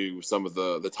led to some of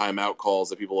the timeout calls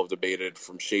that people have debated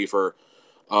from Schaefer.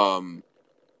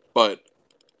 But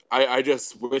I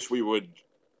just wish we would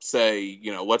say,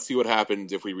 let's see what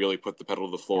happens if we really put the pedal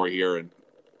to the floor here and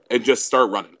just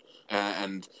start running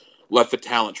and let the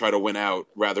talent try to win out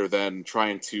rather than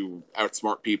trying to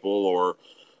outsmart people or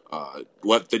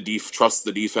let trust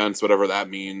the defense, whatever that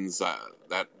means,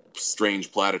 that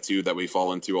strange platitude that we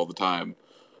fall into all the time.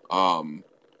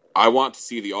 I want to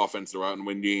see the offense go out and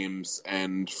win games,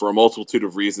 and for a multitude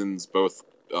of reasons, both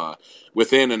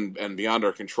within and beyond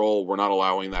our control, we're not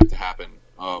allowing that to happen.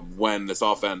 When this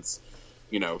offense,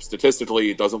 statistically,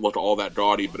 it doesn't look all that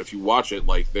gaudy, but if you watch it,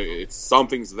 it's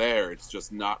something's there. It's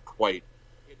just not quite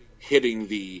hitting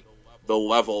the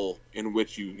level in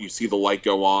which you see the light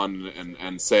go on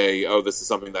and say, oh, this is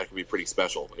something that can be pretty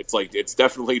special. It's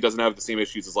definitely doesn't have the same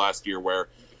issues as last year where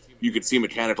you could see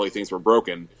mechanically things were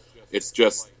broken. It's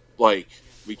just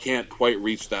we can't quite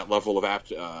reach that level of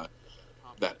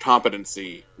that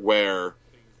competency where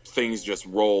things just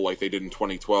roll like they did in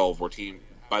 2012, where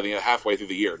by the halfway through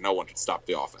the year, no one could stop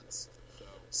the offense.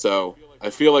 So I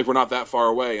feel like we're not that far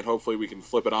away, and hopefully we can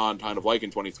flip it on, kind of like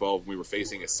in 2012 when we were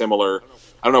facing a similar.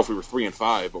 I don't know if we were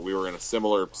 3-5, but we were in a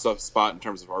similar spot in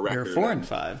terms of our record. We were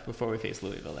 4-5 before we faced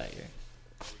Louisville that year.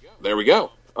 There we go.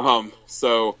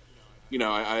 So,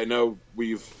 I know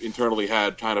we've internally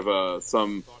had kind of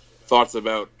some thoughts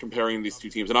about comparing these two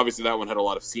teams, and obviously that one had a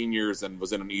lot of seniors and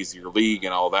was in an easier league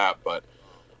and all that, but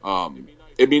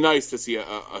it'd be nice to see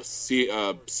a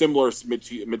similar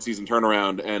mid-season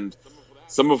turnaround, and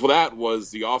some of that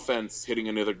was the offense hitting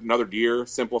another gear,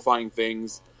 simplifying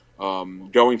things,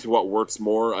 going to what works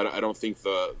more. I don't think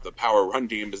the power run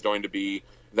game is going to be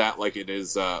that like it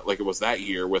was that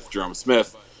year with Jerome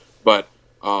Smith, but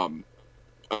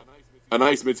a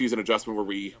nice midseason adjustment where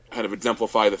we kind of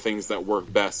exemplify the things that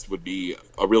work best would be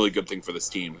a really good thing for this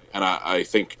team. And I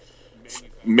think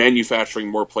manufacturing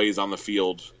more plays on the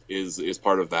field is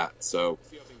part of that. So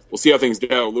we'll see how things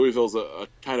go. Louisville's a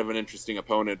kind of an interesting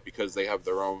opponent because they have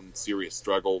their own serious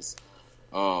struggles.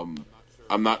 I'm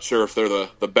not sure if they're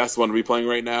the best one to be playing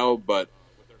right now, but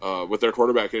with their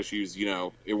quarterback issues,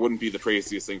 it wouldn't be the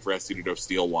craziest thing for SC to go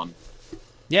steal one.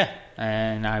 Yeah,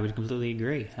 and I would completely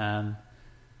agree.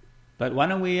 But why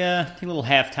don't we take a little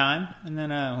halftime, and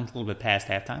then a little bit past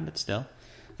halftime, but still.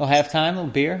 A little halftime, a little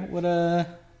beer. What have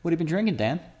you been drinking,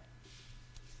 Dan?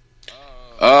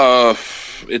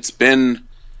 It's been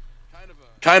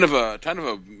kind of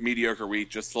a mediocre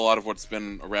week. Just a lot of what's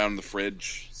been around the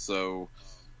fridge. So,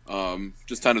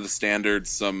 just kind of the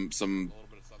standards. A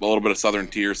little bit of Southern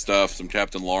Tier stuff. Some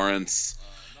Captain Lawrence.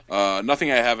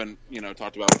 Nothing I haven't,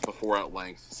 talked about before at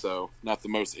length, so not the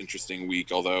most interesting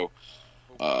week, although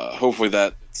hopefully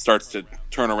that starts to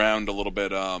turn around a little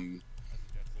bit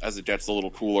as it gets a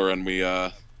little cooler and we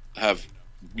have,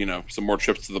 some more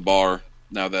trips to the bar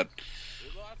now that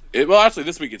actually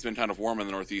this week it's been kind of warm in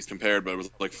the Northeast compared, but it was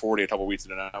like 40 a couple weeks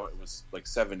ago. Now it was like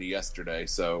 70 yesterday,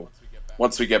 so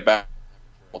once we get back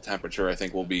temperature, I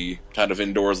think we'll be kind of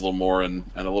indoors a little more and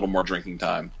a little more drinking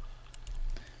time.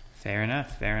 Fair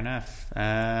enough.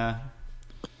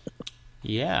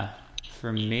 Yeah,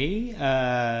 for me,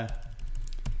 had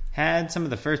some of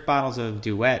the first bottles of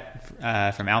Duet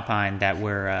from Alpine that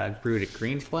were brewed at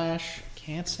Green Flash.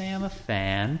 Can't say I'm a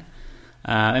fan.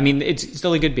 It's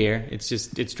still a good beer.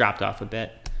 It's dropped off a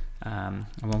bit. I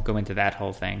won't go into that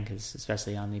whole thing because,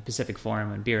 especially on the Pacific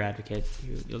Forum and Beer Advocate,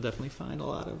 you'll definitely find a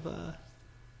lot of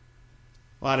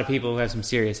people who have some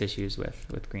serious issues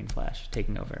with Green Flash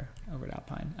taking over at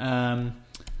Alpine.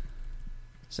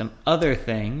 Some other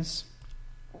things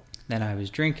that I was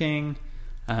drinking.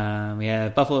 We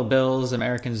have Buffalo Bill's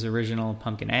American's Original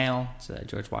Pumpkin Ale. It's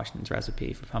George Washington's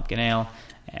recipe for pumpkin ale,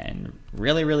 and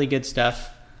really, really good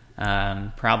stuff.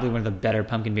 Probably one of the better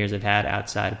pumpkin beers I've had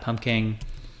outside of Pumpkin.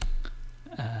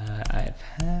 I've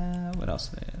had, what else?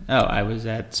 I was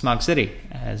at Smog City,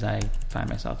 as I find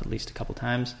myself at least a couple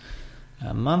times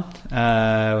a month. We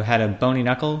had a Bony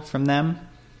Knuckle from them.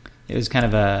 It was kind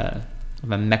of a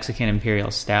Mexican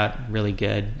Imperial Stout, really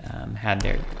good. Had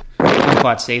their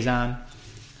Kumquat Saison,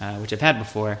 which I've had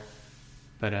before,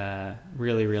 but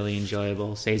really, really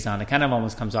enjoyable Saison. It kind of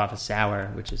almost comes off as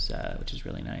sour, which is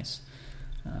really nice.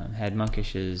 Had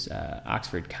Monkish's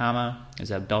Oxford Comma,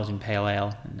 is a Belgian pale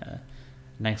ale, and a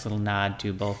nice little nod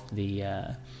to both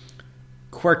the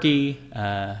quirky,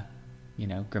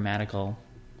 grammatical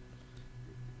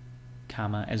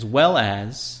comma, as well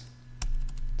as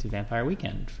to Vampire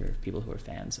Weekend for people who are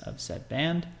fans of said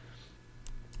band.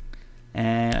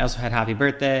 And I also had Happy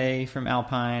Birthday from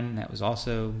Alpine. That was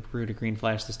also brewed at Green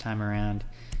Flash this time around.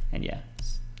 And yeah,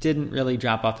 didn't really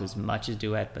drop off as much as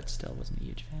Duet, but still wasn't a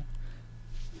huge fan.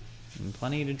 And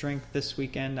plenty to drink this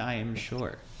weekend, I am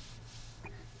sure.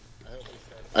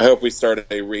 I hope we start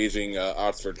a raging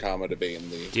Oxford comma debate in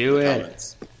the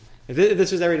comments. If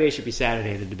this was every day, should be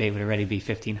Saturday, the debate would already be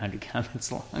 1,500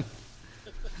 comments long.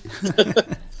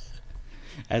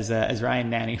 As Ryan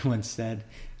Nanny once said,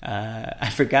 I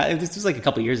forgot, this was like a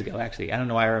couple years ago, actually. I don't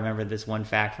know why I remember this one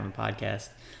fact from a podcast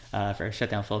for a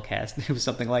Shutdown Fullcast. It was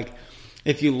something like,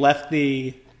 if you left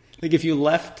the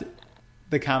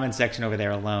comment section over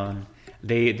there alone,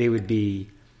 they would be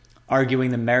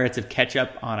arguing the merits of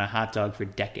ketchup on a hot dog for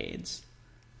decades.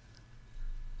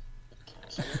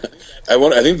 I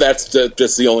think that's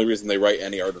just the only reason they write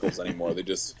any articles anymore. They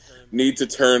just need to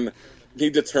turn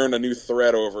a new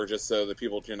thread over just so that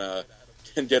people can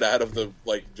get out of the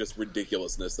just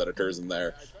ridiculousness that occurs in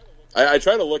there. I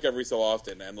try to look every so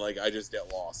often and I just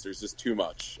get lost. There's just too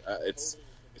much. It's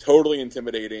totally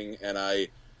intimidating, and I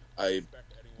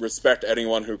respect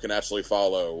anyone who can actually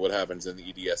follow what happens in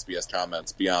the EDSBS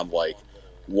comments beyond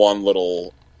one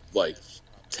little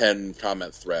 10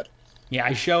 comment thread. Yeah,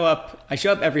 I show up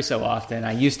every so often.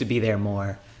 I used to be there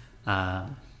more. I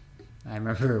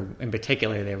remember in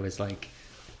particular there was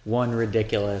one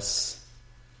ridiculous.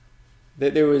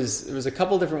 There was a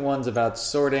couple different ones about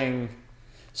sorting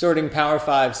Power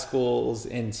 5 schools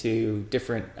into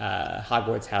different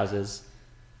Hogwarts houses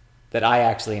that I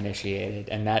actually initiated,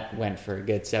 and that went for a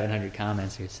good 700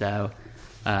 comments or so.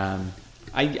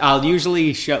 I'll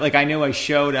usually show, I know I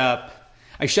showed up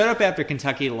after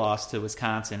Kentucky lost to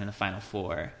Wisconsin in the Final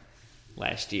Four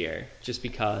last year, just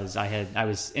because I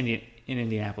was in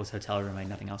Indianapolis hotel room. I had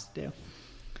nothing else to do.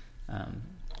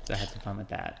 So I had some fun with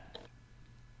that.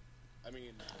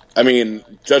 I mean,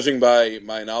 judging by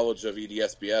my knowledge of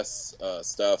EDSBS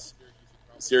stuff,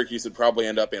 Syracuse would probably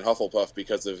end up in Hufflepuff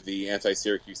because of the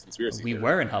anti-Syracuse conspiracy. We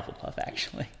were in Hufflepuff,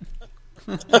 actually.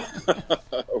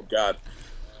 Oh, God.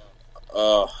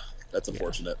 That's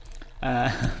unfortunate. All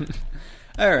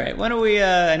right. Why don't we,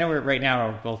 I know right now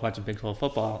we're both watching Big 12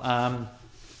 football. Why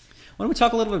don't we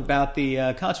talk a little bit about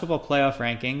the college football playoff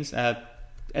rankings?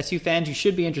 SU fans, you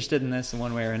should be interested in this in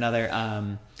one way or another.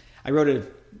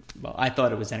 I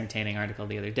thought it was an entertaining article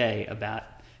the other day about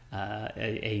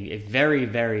a very,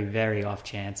 very, very off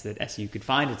chance that SU could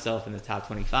find itself in the top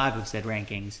 25 of said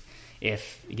rankings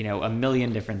if, a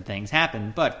million different things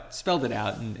happen, but spelled it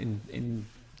out in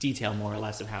detail more or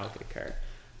less of how it could occur.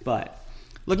 But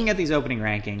looking at these opening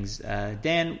rankings,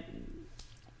 Dan,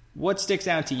 what sticks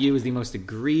out to you as the most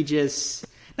egregious,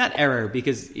 not error,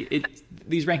 because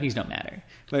these rankings don't matter,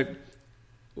 but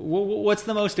what's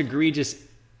the most egregious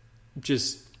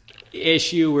just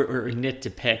issue or nit to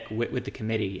pick with the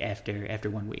committee after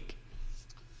 1 week?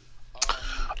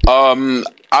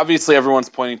 Obviously, everyone's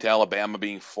pointing to Alabama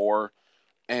being 4,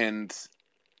 and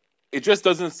it just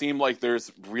doesn't seem like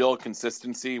there's real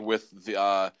consistency with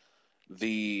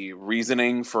the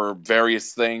reasoning for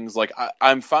various things. Like,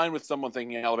 I'm fine with someone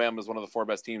thinking Alabama is one of the 4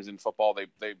 best teams in football.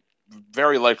 They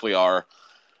very likely are.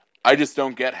 I just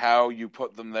don't get how you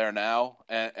put them there now,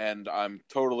 and I'm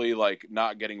totally like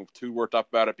not getting too worked up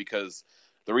about it, because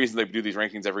the reason they do these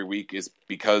rankings every week is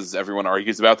because everyone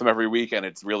argues about them every week, and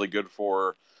it's really good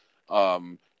for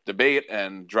debate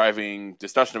and driving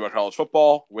discussion about college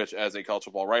football, which as a college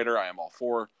football writer, I am all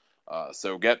for.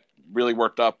 So get really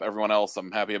worked up. Everyone else,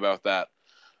 I'm happy about that.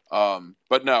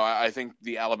 But no, I think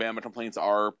the Alabama complaints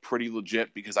are pretty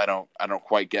legit, because I don't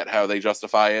quite get how they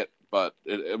justify it, but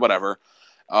whatever.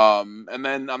 And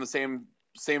then on the same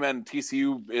end,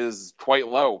 TCU is quite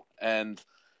low, and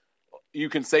you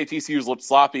can say TCU's looked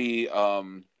sloppy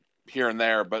here and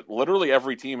there, but literally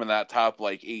every team in that top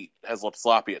 8 has looked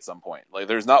sloppy at some point. Like,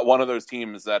 there's not one of those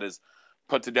teams that has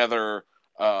put together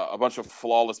a bunch of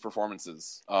flawless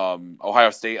performances. Ohio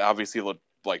State obviously looked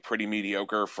like pretty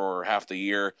mediocre for half the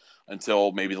year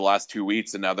until maybe the last 2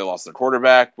 weeks, and now they lost their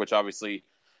quarterback, which obviously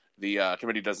the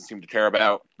committee doesn't seem to care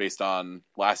about based on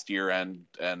last year, and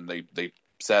they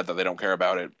said that they don't care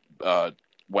about it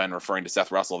when referring to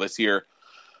Seth Russell this year.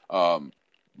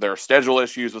 There are schedule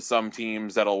issues with some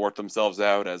teams that'll work themselves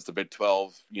out as the Big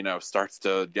 12, starts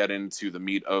to get into the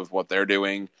meat of what they're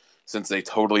doing, since they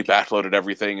totally backloaded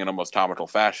everything in a most comical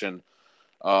fashion.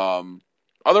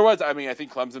 Otherwise, I mean, I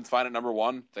think Clemson's fine at number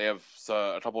 1. They have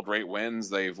a couple great wins.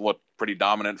 They've looked pretty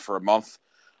dominant for a month.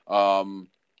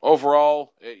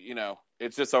 Overall,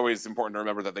 it's just always important to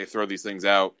remember that they throw these things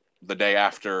out the day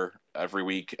after every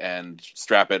week and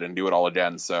strap it and do it all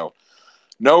again. So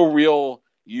no real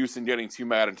use in getting too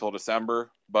mad until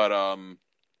December, but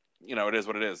it is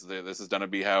what it is. This is going to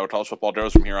be how college football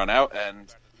goes from here on out,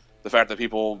 and the fact that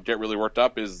people get really worked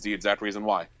up is the exact reason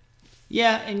why.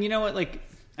 Yeah, and you know what,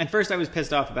 at first I was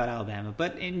pissed off about Alabama,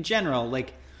 but in general,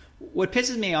 what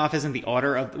pisses me off isn't the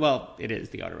order of, well, it is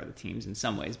the order of the teams in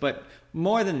some ways, but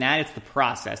more than that, it's the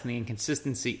process and the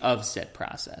inconsistency of said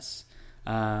process.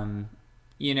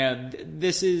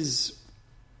 This is,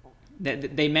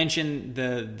 they mentioned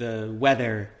the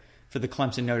weather for the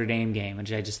Clemson Notre Dame game,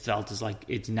 which I just felt is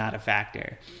it's not a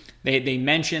factor. They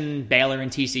mentioned Baylor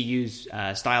and TCU's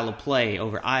style of play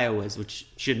over Iowa's, which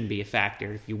shouldn't be a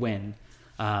factor if you win.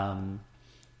 And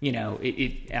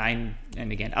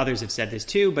again, others have said this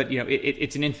too, but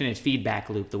it's an infinite feedback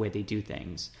loop the way they do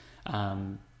things.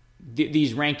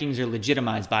 These rankings are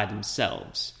legitimized by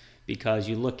themselves, because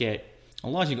you look at a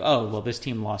loss, you go, oh, well, this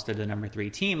team lost to the number 3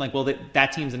 team.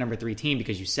 That team's the number 3 team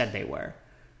because you said they were.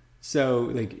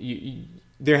 So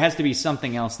there has to be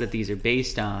something else that these are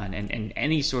based on, and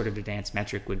any sort of advanced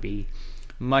metric would be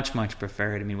much, much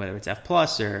preferred. I mean, whether it's F+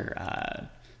 or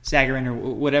Sagarin or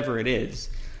whatever it is.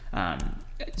 An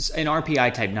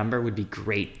RPI type number would be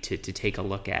great to take a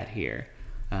look at here,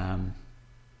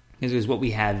 because what we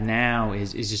have now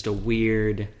is just a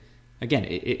weird. Again,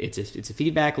 it's a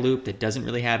feedback loop that doesn't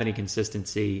really have any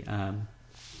consistency.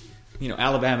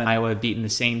 Alabama and Iowa have beaten the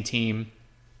same team.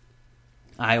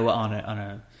 Iowa on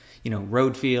a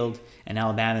road field, and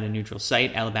Alabama at a neutral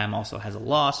site. Alabama also has a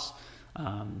loss.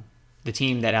 The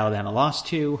team that Alabama lost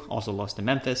to also lost to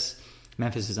Memphis.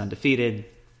 Memphis is undefeated,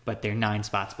 but they're 9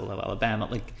 spots below Alabama.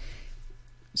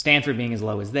 Stanford being as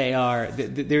low as they are,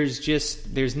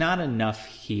 there's not enough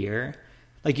here.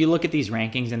 You look at these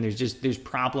rankings, and there's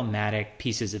problematic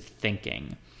pieces of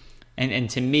thinking. And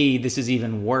to me, this is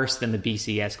even worse than the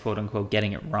BCS, quote unquote,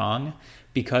 getting it wrong,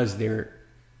 because the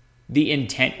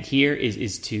intent here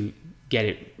is to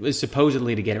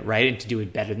supposedly to get it right and to do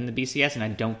it better than the BCS, and I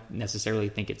don't necessarily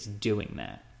think it's doing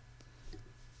that.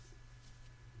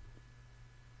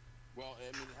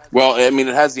 Well, I mean,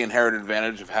 it has the inherent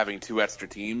advantage of having 2 extra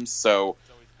teams, so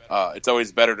it's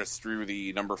always better to strew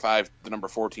the number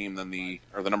 4 team than the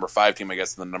number 5 team, I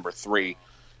guess, than the number 3.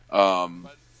 But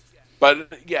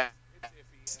yeah,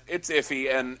 it's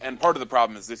iffy, and part of the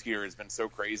problem is this year has been so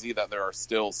crazy that there are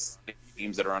still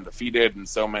teams that are undefeated and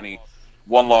so many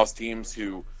one-loss teams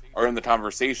who are in the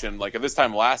conversation. At this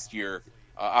time last year,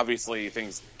 obviously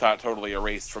things got totally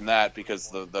erased from that, because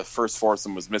the first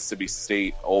foursome was Mississippi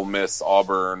State, Ole Miss,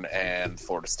 Auburn, and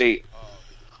Florida State.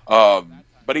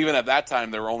 But even at that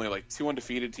time, there were only 2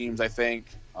 undefeated teams, I think.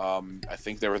 I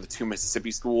think there were the 2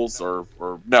 Mississippi schools, or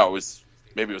no, it was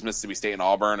Mississippi State and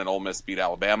Auburn, and Ole Miss beat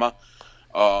Alabama.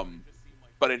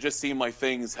 But it just seemed like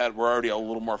things were already a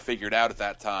little more figured out at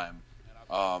that time.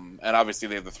 And obviously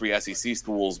they have the 3 SEC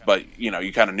schools, but you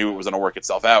kind of knew it was going to work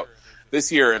itself out.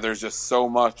 This year, there's just so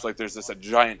much, like there's a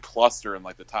giant cluster in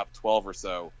like the top 12 or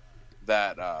so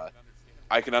that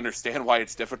I can understand why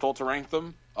it's difficult to rank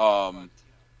them.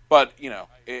 But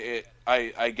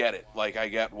I get it. Like I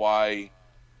get why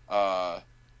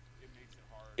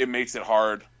it makes it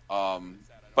hard.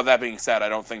 But that being said, I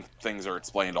don't think things are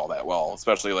explained all that well,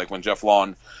 especially like when Jeff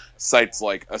Long cites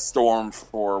like a storm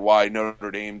for why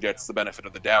Notre Dame gets the benefit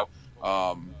of the doubt.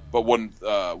 But wouldn't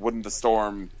the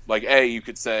storm, like, you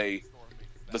could say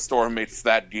the storm makes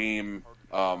that game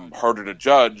harder to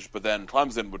judge, but then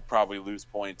Clemson would probably lose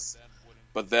points.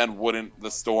 But then wouldn't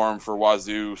the storm for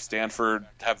Wazoo, Stanford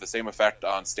have the same effect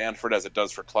on Stanford as it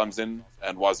does for Clemson?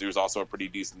 And Wazoo is also a pretty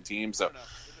decent team. So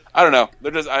I don't know.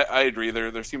 I agree.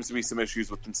 There seems to be some issues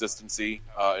with consistency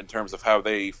in terms of how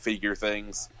they figure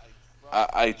things.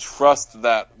 I trust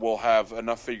that we'll have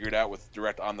enough figured out with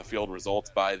direct on-the-field results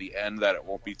by the end that it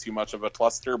won't be too much of a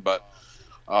cluster. But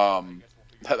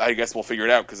I guess we'll figure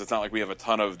it out because it's not like we have a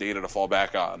ton of data to fall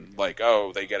back on. Like,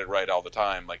 they get it right all the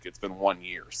time. Like, it's been 1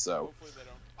 year. So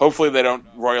hopefully they don't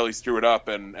royally screw it up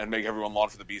and make everyone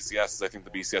laud for the BCS, because I think the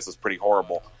BCS is pretty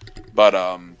horrible. But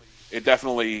it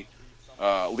definitely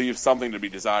leaves something to be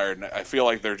desired. And I feel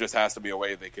like there just has to be a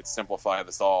way they could simplify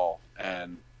this all.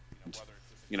 And,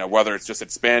 whether it's just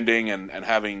expanding and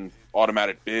having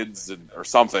automatic bids or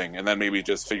something, and then maybe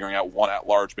just figuring out one at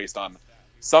large based on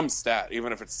some stat,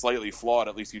 even if it's slightly flawed,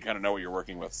 at least you kind of know what you're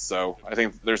working with. So I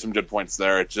think there's some good points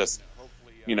there. It's just,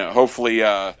 hopefully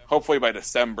by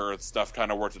December, stuff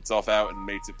kind of works itself out and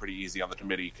makes it pretty easy on the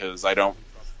committee, because I don't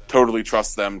totally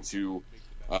trust them to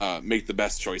make the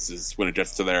best choices when it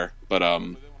gets to there. But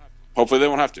hopefully they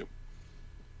won't have to.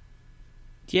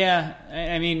 Yeah,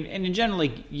 I mean, and in general,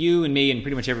 like you and me and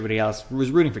pretty much everybody else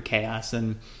was rooting for chaos,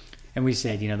 and we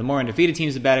said, the more undefeated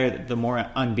teams, the better. The more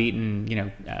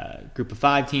unbeaten, group of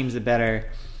 5 teams, the better.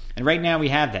 And right now we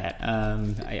have that.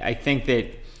 I think that,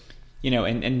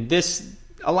 and this,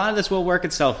 a lot of this will work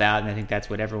itself out, and I think that's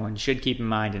what everyone should keep in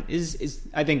mind, and is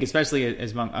I think especially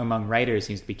as among writers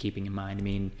seems to be keeping in mind. I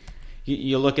mean,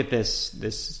 you look at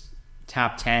this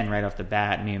top 10 right off the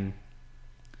bat. I mean,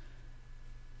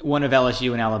 one of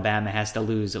LSU and Alabama has to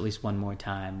lose at least one more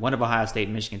time. One of Ohio State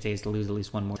and Michigan State has to lose at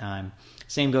least one more time.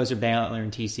 Same goes for Baylor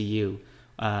and TCU.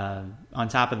 On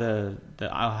top of the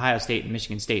Ohio State and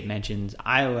Michigan State mentions,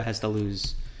 Iowa has to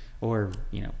lose, or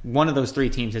one of those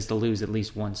 3 teams has to lose at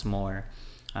least once more.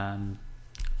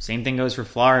 Same thing goes for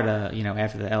Florida.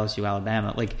 After the LSU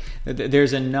Alabama, like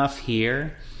there's enough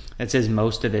here that says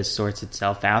most of this sorts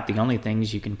itself out. The only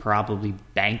things you can probably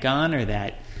bank on are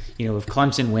that, if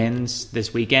Clemson wins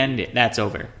this weekend, that's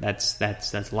over.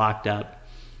 That's locked up.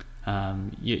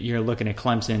 You're looking at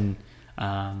Clemson.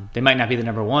 They might not be the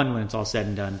number 1 when it's all said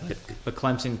and done, but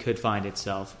Clemson could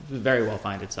very well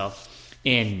find itself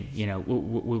in,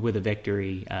 with a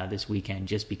victory this weekend,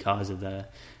 just because of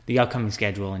the upcoming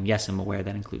schedule. And yes, I'm aware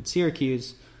that includes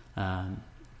Syracuse. And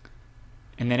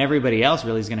then everybody else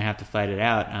really is going to have to fight it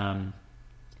out.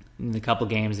 In the couple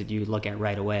games that you look at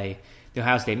right away, the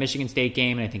Ohio State-Michigan State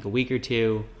game in I think a week or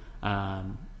two,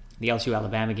 the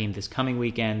LSU-Alabama game this coming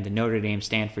weekend, the Notre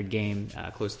Dame-Stanford game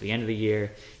close to the end of the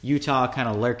year, Utah kind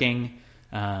of lurking.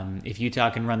 If Utah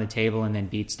can run the table and then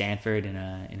beat Stanford in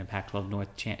a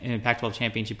Pac-12 in a Pac-12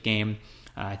 championship game,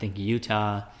 I think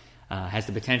Utah has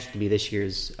the potential to be this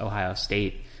year's Ohio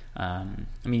State. I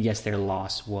mean, yes, their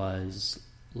loss was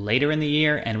later in the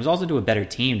year, and it was also to a better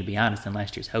team, to be honest, than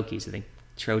last year's Hokies. I think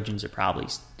Trojans are probably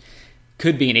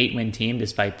could be an 8-win team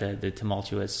despite the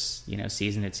tumultuous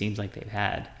season it seems like they've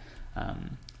had.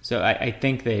 So I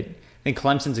think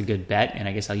Clemson's a good bet, and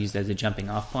I guess I'll use that as a jumping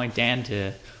off point. Dan,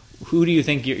 to who do you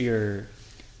think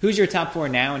who's your top 4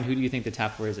 now, and who do you think the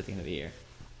top 4 is at the end of the year?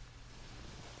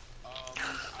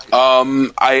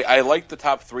 I like the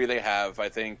top 3 they have. I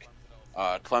think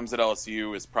Clemson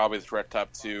LSU is probably the correct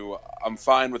top 2. I'm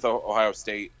fine with Ohio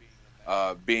State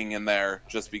being in there,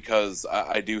 just because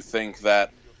I do think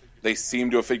that they seem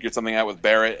to have figured something out with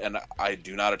Barrett, and I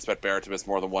do not expect Barrett to miss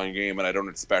more than 1 game, and I don't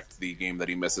expect the game that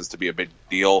he misses to be a big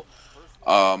deal.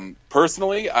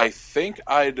 Personally, I think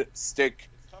I'd stick.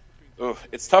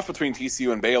 It's tough between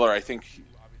TCU and Baylor. I think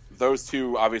those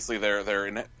two, obviously,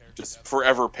 they're just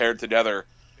forever paired together.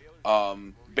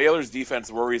 Baylor's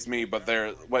defense worries me, but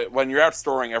when you're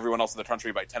outscoring everyone else in the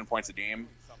country by 10 points a game,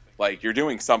 like, you're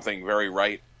doing something very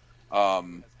right.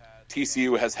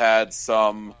 TCU has had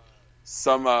some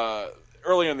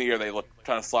early in the year they looked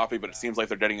kind of sloppy, but it seems like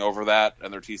they're getting over that,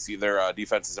 and their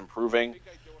defense is improving.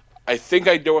 I think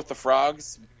I'd go with the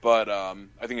Frogs, but I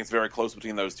think it's very close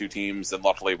between those 2 teams, and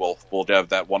luckily we'll have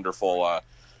that wonderful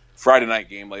Friday night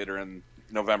game later in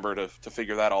November to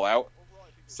figure that all out.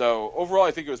 So overall,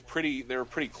 I think they were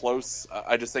pretty close.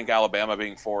 I just think Alabama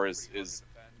being 4 is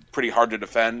pretty hard to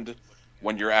defend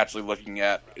when you're actually looking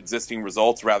at existing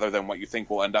results rather than what you think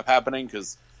will end up happening,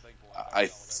 because I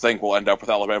think we'll end up with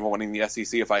Alabama winning the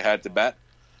SEC if I had to bet.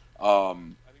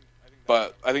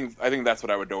 But I think that's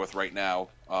what I would go with right now.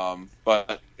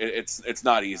 But it's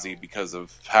not easy because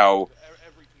of how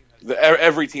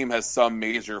every team has some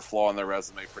major flaw in their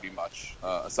resume, pretty much,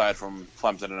 aside from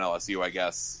Clemson and LSU, I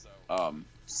guess.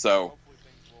 So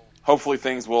hopefully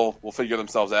things will figure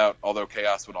themselves out. Although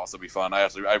chaos would also be fun.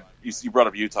 You brought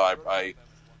up Utah. I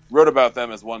wrote about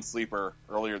them as one sleeper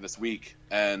earlier this week,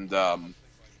 and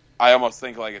I almost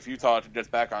think like if Utah gets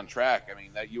back on track, I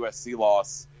mean that USC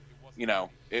loss,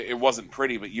 it wasn't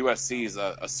pretty, but USC is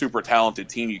a super talented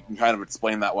team. You can kind of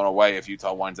explain that one away if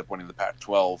Utah winds up winning the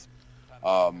Pac-12.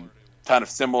 Kind of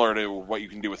similar to what you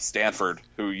can do with Stanford,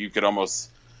 who you could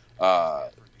almost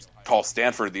call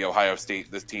Stanford the Ohio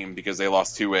State this team because they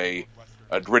lost to a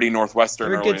gritty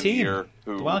Northwestern earlier in the year.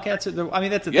 The Wildcats that's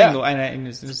the thing. And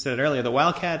I said it earlier, the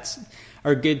Wildcats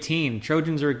are a good team.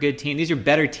 Trojans are a good team. These are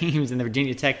better teams than the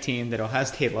Virginia Tech team that Ohio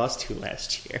State lost to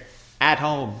last year at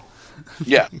home.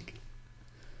 Yeah.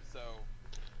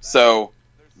 So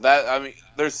that,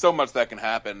 there's so much that can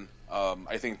happen.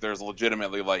 I think there's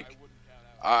legitimately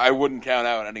I wouldn't count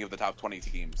out any of the top 20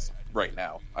 teams right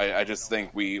now. I just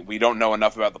think we don't know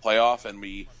enough about the playoff, and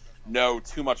we know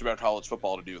too much about college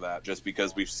football to do that, just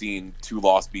because we've seen 2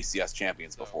 lost BCS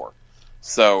champions before.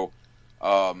 So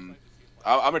I'm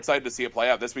excited to see it play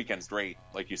out. This weekend's great,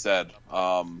 like you said.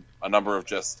 A number of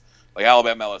just like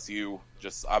Alabama, LSU,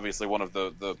 just obviously one of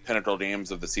the pinnacle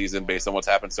games of the season based on what's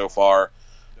happened so far.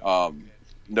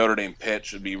 Notre Dame Pitt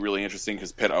should be really interesting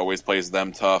because Pitt always plays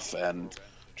them tough and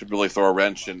should really throw a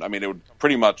wrench. And it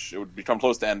would become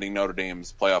close to ending Notre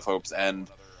Dame's playoff hopes, and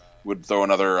would throw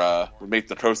would make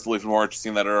the Coastal even more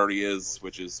interesting than it already is,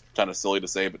 which is kind of silly to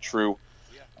say, but true.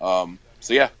 So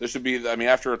yeah, there should be,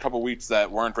 after a couple weeks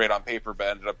that weren't great on paper, but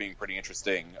ended up being pretty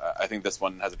interesting, I think this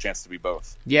one has a chance to be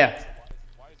both. Yeah.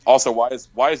 Also, why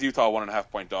is Utah 1.5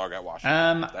 point dog at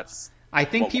Washington? I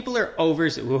think people are over.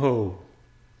 Whoa.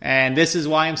 And this is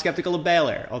why I'm skeptical of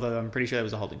Baylor, although I'm pretty sure that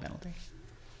was a holding penalty.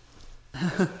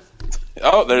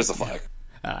 Oh, there's the flag.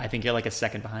 I think you're like a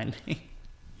second behind me.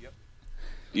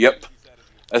 Yep.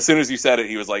 As soon as you said it,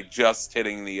 he was just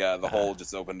hitting the hole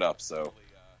just opened up. So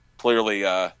clearly,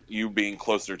 you being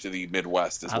closer to the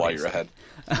Midwest is why you're ahead.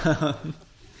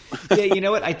 Yeah, you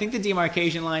know what? I think the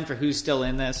demarcation line for who's still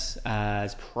in this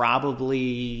is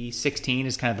probably 16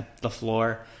 is kind of the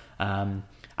floor.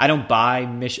 I don't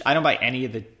buy any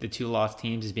of the 2 lost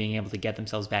teams as being able to get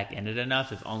themselves back in it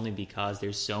enough, if only because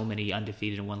there's so many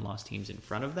undefeated and 1 lost teams in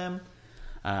front of them.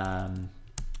 I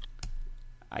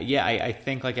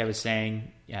think, like I was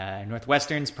saying,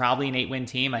 Northwestern's probably an 8-win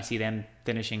team. I see them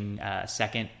finishing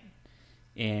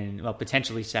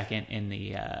potentially second in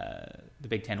the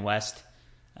Big Ten West.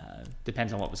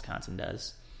 Depends on what Wisconsin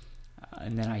does.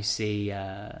 And then I see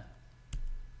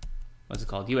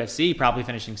USC probably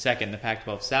finishing second in the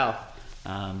Pac-12 South.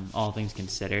 All things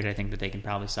considered, I think that they can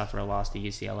probably suffer a loss to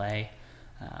UCLA,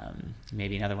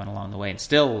 maybe another one along the way, and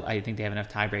still I think they have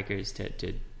enough tiebreakers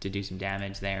to do some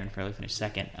damage there and fairly finish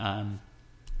second.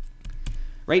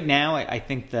 Right now, I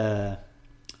think the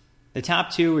top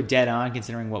 2 are dead on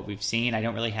considering what we've seen. I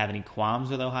don't really have any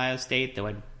qualms with Ohio State, though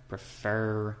I'd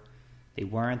prefer they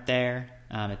weren't there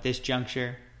at this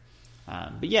juncture.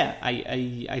 But yeah,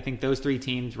 I think those 3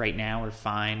 teams right now are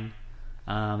fine.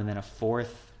 And then a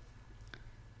 4th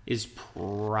is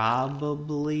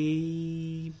probably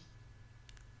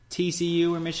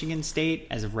TCU or Michigan State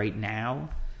as of right now.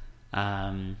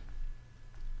 And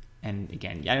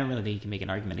again, I don't really think you can make an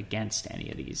argument against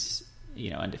any of these,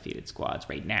 undefeated squads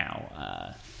right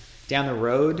now. Down the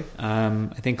road, I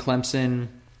think Clemson.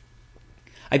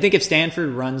 I think if Stanford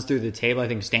runs through the table, I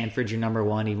think Stanford's your number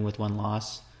 1, even with 1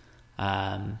 loss.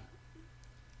 Of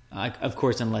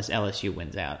course, unless LSU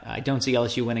wins out. I don't see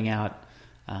LSU winning out.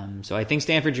 So I think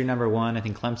Stanford's your number 1. I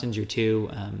think Clemson's your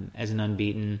 2 as an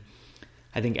unbeaten.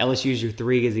 I think LSU's your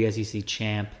 3 as the SEC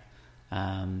champ.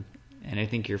 And I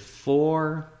think your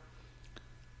 4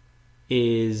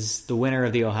 is the winner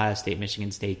of the Ohio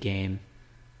State-Michigan State game.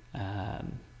 I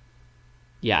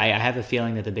have a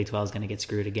feeling that the Big 12 is going to get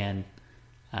screwed again.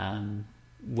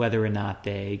 Whether or not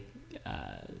they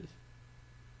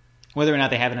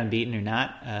have an unbeaten or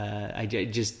not, I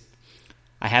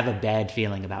have a bad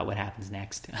feeling about what happens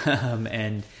next.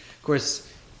 And of course,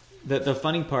 the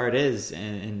funny part is,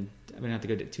 and I'm gonna have to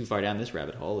go too far down this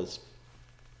rabbit hole, is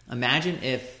imagine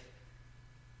if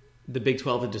the Big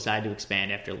 12 had decided to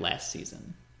expand after last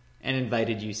season and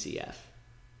invited UCF.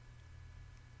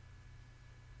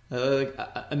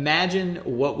 Imagine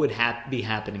what would be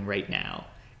happening right now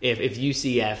if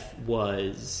UCF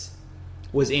was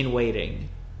in waiting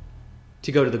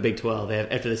to go to the Big 12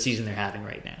 after the season they're having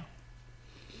right now.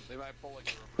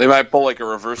 They might pull like a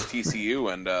reverse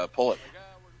TCU and pull it.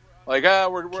 Like,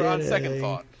 we're on second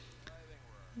thought.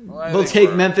 We'll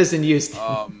take Memphis and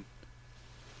Houston.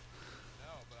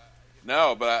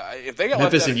 No, but if they get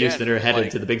Memphis left out and Houston again, are headed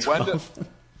like, to the Big 12.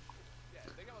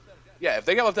 Yeah, if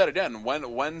they get left out again, when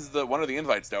are the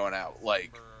invites going out?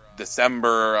 Like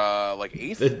December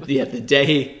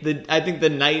 8th? I think the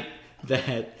night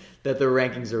that the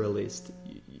rankings are released.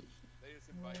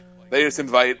 They just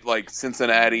invite like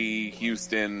Cincinnati,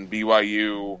 Houston,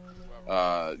 BYU,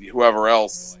 whoever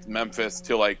else, Memphis,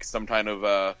 to like some kind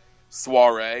of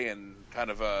soiree and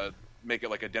kind of make it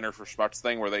like a dinner for schmucks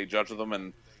thing where they judge them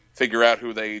and figure out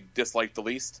who they dislike the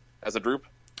least as a group.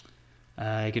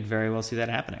 I could very well see that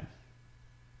happening.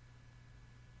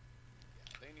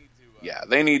 Yeah,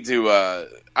 they need to.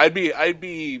 I'd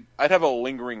have a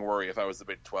lingering worry if I was the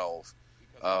Big 12,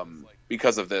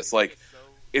 because of this. Like,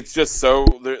 it's just so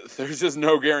there's just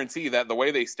no guarantee that the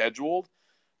way they scheduled,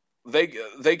 they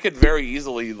could very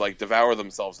easily like devour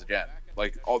themselves again.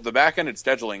 Like the back-ended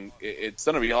scheduling, it's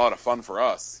going to be a lot of fun for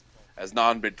us as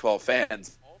non-Big 12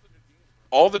 fans.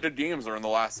 All the games are in the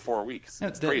last 4 weeks.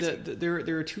 It's crazy.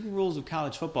 There are two rules of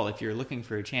college football if you're looking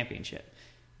for a championship.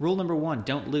 Rule number 1,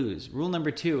 don't lose. Rule number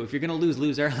 2, if you're going to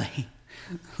lose early.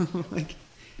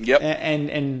 Yep.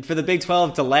 And for the Big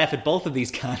 12 to laugh at both of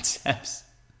these concepts.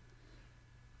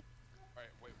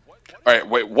 All right,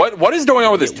 wait. What is going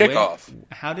on with this kickoff?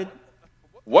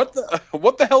 What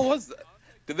the hell was that?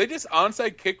 Did they just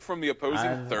onside kick from the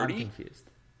opposing 30? I'm confused.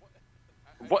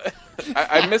 What?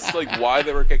 I missed like why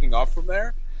they were kicking off from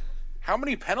there. How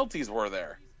many penalties were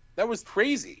there? That was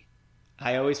crazy.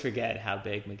 I always forget how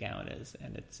big McGowan is,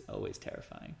 and it's always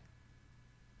terrifying.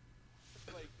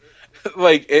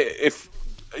 Like if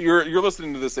you're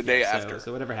listening to this a day after,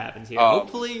 so whatever happens here,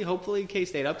 hopefully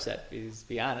K-State upset. Because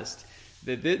be honest,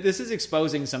 this is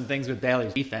exposing some things with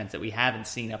Baylor's defense that we haven't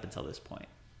seen up until this point.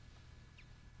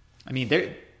 I mean,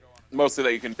 they're mostly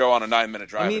that you can go on a 9-minute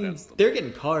drive. I mean, they're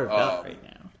getting carved up right now.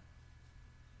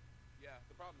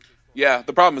 Yeah,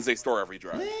 the problem is they score every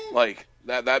drive. Like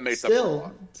that makes up for a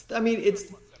lot. I mean, it's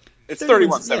 31-17. Yeah, it's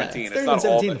not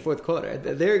all. 31-17 in the fourth quarter.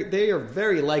 They are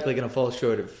very likely going to fall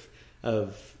short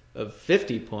of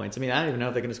 50 points. I mean, I don't even know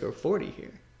if they're going to score 40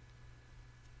 here.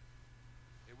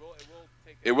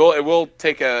 It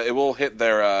will hit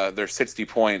their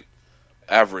 60-point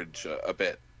average a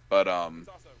bit, but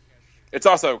it's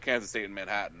also Kansas State and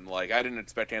Manhattan. Like, I didn't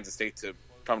expect Kansas State to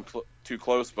come too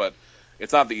close, but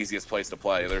it's not the easiest place to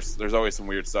play. There's always some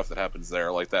weird stuff that happens there,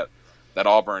 like that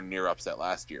Auburn near upset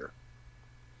last year.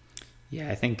 Yeah,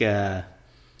 I think if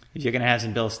you're going to have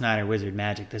some Bill Snyder wizard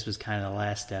magic, this was kind of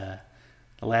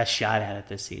the last shot at it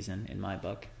this season, in my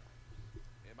book.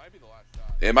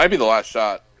 It might be the last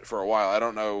shot for a while. I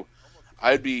don't know.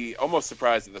 I'd be almost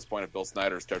surprised at this point if Bill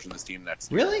Snyder's coaching this team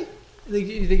next year. Really?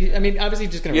 I mean, obviously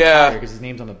he's just going to retire because his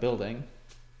name's on the building.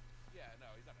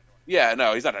 Yeah,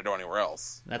 no, he's not going to go anywhere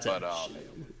else. That's but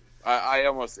I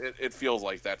almost it feels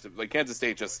like that. Like Kansas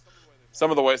State just some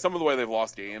of the way they've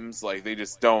lost games, like they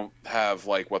just don't have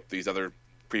like what these other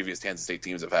previous Kansas State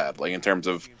teams have had. Like in terms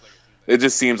of, it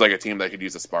just seems like a team that could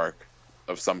use a spark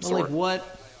of some sort. Like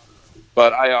what?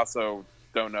 But I also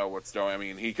don't know what's going. I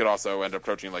mean, he could also end up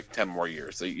coaching like 10 more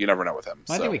years. So you never know with him.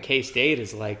 I think with K-State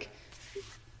is like,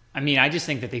 I mean, I just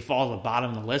think that they fall to the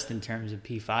bottom of the list in terms of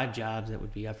P5 jobs that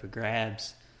would be up for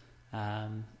grabs.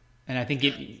 And I think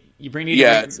you need to bring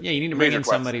in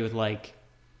somebody with like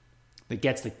that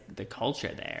gets the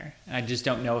culture there. And I just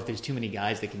don't know if there's too many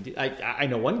guys that can do. I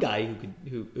know one guy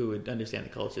who would understand the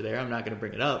culture there. I'm not going to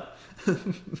bring it up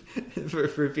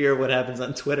for fear of what happens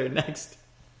on Twitter next.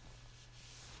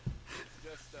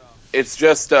 It's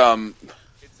just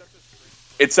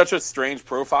it's such a strange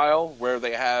profile where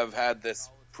they have had this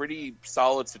pretty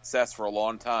solid success for a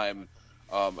long time,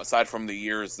 aside from the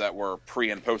years that were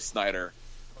pre and post Snyder.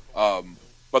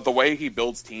 But the way he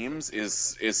builds teams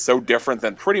is so different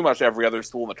than pretty much every other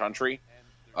school in the country.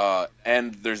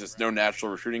 And there's just no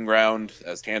natural recruiting ground,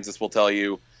 as Kansas will tell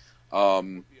you.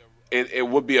 It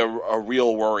would be a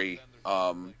real worry.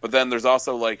 But then there's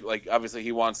also like obviously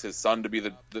he wants his son to be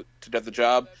to get the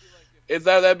job.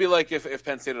 That'd be like if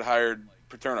Penn State had hired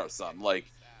Paterno's son.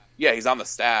 Like, yeah, he's on the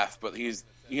staff, but he's,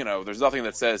 there's nothing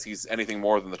that says he's anything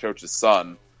more than the coach's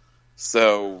son.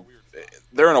 So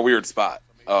they're in a weird spot.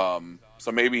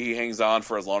 So maybe he hangs on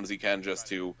for as long as he can just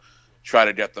to try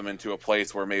to get them into a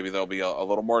place where maybe they'll be a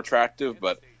little more attractive.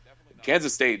 But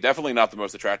Kansas State, definitely not the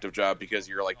most attractive job, because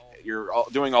you're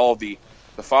doing all of the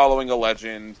following a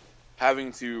legend,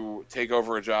 having to take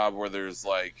over a job where there's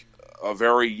like a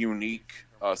very unique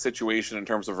situation in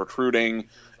terms of recruiting,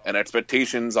 and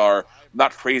expectations are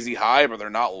not crazy high, but they're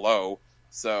not low.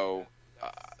 So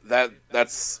that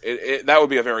would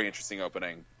be a very interesting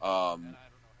opening. And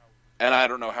I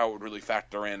don't know how it would really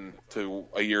factor in to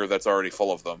a year that's already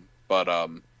full of them. But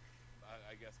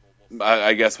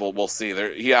I guess we'll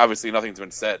see. Obviously nothing's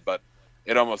been said, but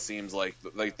it almost seems like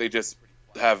they just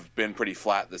have been pretty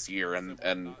flat this year,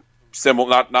 and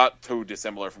similar, not too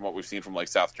dissimilar from what we've seen from like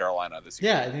South Carolina this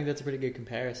year. Yeah, I think that's a pretty good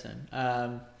comparison.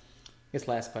 I guess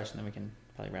last question, then we can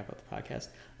probably wrap up the podcast.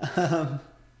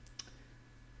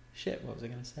 What was I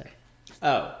going to say?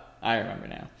 Oh, I remember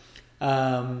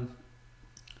now.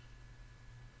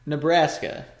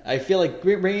 Nebraska. I feel like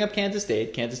bringing up Kansas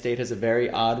State. Kansas State has a very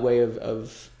odd way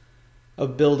of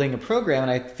building a program,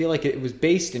 and I feel like it was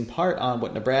based in part on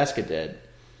what Nebraska did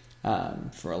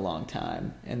for a long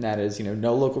time, and that is,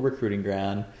 no local recruiting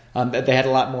ground. They had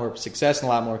a lot more success and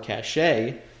a lot more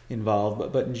cachet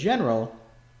involved, but in general,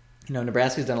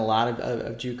 Nebraska's done a lot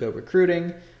of JUCO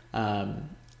recruiting.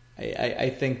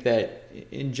 I think that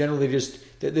in general, there's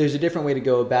a different way to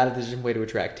go about it. There's a different way to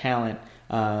attract talent.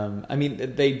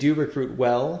 They do recruit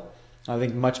well. I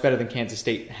think much better than Kansas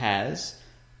State has.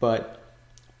 But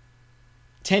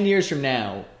 10 years from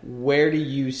now, where do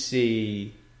you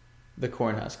see the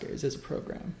Cornhuskers as a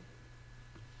program?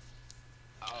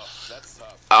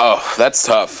 Oh, that's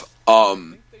tough.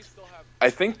 I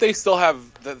think they still have.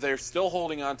 They're still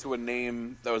holding on to a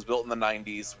name that was built in the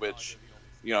 '90s, which,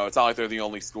 it's not like they're the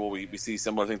only school. We see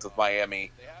similar things with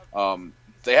Miami.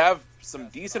 They have some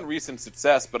decent recent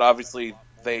success, but obviously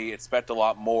they expect a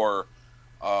lot more.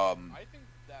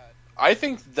 I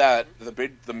think that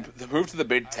the move to the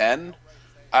Big Ten,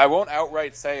 I won't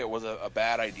outright say it was a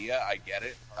bad idea. I get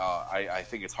it. I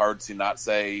think it's hard to not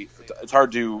say. It's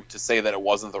hard to say that it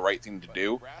wasn't the right thing to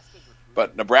do.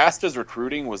 But Nebraska's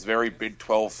recruiting was very Big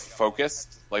 12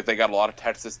 focused. Like, they got a lot of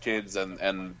Texas kids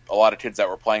and a lot of kids that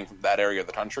were playing from that area of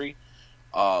the country.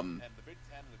 And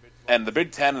the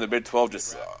Big 10 and the Big 12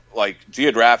 just,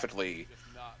 geographically,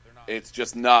 it's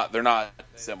just not – they're not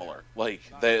similar. Like,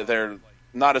 they're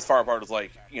not as far apart as, the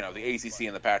ACC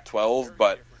and the Pac-12,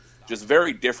 but just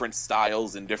very different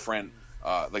styles and different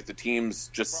the teams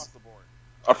just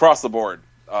across the board.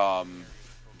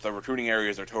 The recruiting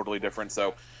areas are totally different,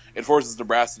 so it forces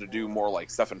Nebraska to do more like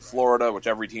stuff in Florida, which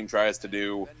every team tries to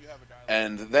do.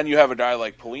 And then you have a guy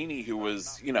like Pelini, who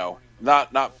was,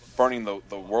 not burning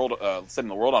the world, setting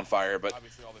the world on fire, but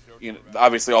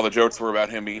obviously all the jokes were about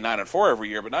him being 9-4 every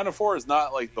year. But 9-4 is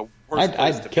not like the worst.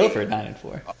 I'd kill for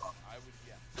 9-4.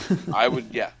 I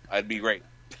would, yeah, I'd be great.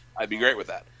 I'd be great with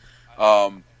that.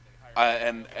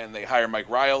 And they hire Mike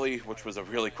Riley, which was a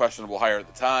really questionable hire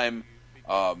at the time.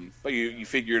 But you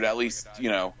figured at least,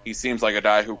 he seems like a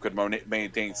guy who could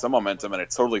maintain some momentum, and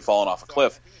it's totally fallen off a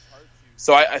cliff.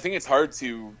 So I think it's hard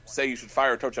to say you should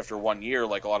fire a coach after 1 year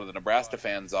like a lot of the Nebraska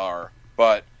fans are.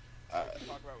 But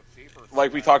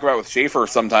like we talk about with Schaefer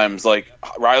sometimes, like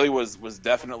Riley was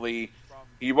definitely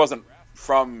 – he wasn't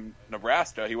from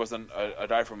Nebraska. He wasn't a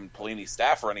guy from Pelini's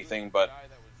staff or anything, but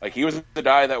like he was the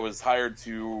guy that was hired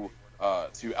to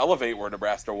elevate where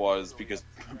Nebraska was, because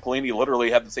Pelini literally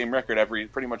had the same record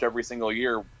pretty much every single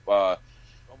year,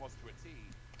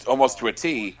 almost to a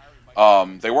T.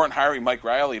 They weren't hiring Mike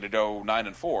Riley to go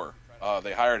 9-4.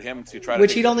 They hired him to try to,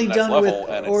 which he'd only done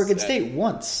with Oregon State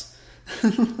once.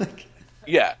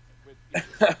 Yeah,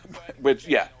 which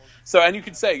yeah. So, and you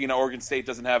could say, Oregon State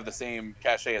doesn't have the same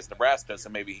cachet as Nebraska, so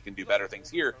maybe he can do better things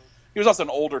here. He was also an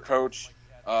older coach.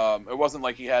 It wasn't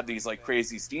like he had these like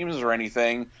crazy schemes or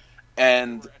anything.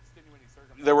 And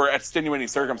there were extenuating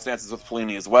circumstances with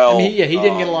Pelini as well. He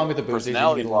didn't get along with the boosters. He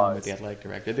didn't get along with the athletic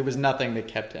director. There was nothing that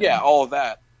kept him. Yeah, all of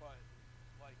that.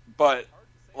 But,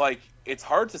 it's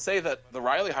hard to say that the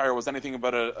Riley hire was anything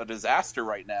but a disaster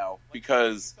right now,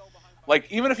 because,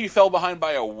 even if you fell behind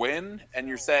by a win and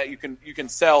you can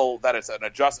sell that it's an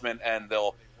adjustment and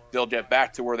they'll get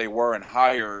back to where they were and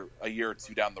higher a year or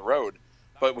two down the road.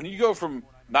 But when you go from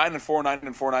 9-4,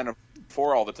 9-4,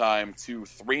 9-4 all the time to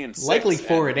 3-6, likely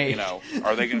 4-8.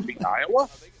 Are they going to beat Iowa?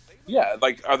 Yeah,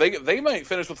 they might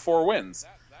finish with 4 wins.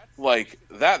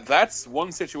 That's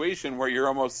one situation where you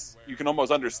can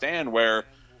almost understand where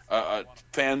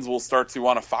fans will start to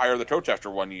want to fire the coach after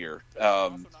 1 year,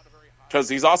 because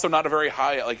he's also not a very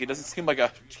high. He doesn't seem like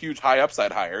a huge high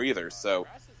upside hire either. So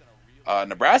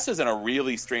Nebraska's in a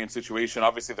really strange situation.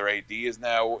 Obviously, their AD is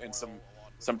now in some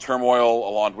some turmoil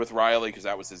along with Riley because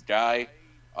that was his guy.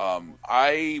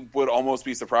 I would almost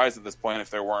be surprised at this point if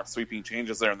there weren't sweeping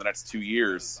changes there in the next 2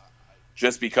 years,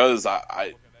 just because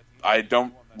I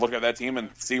don't look at that team and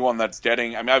see one that's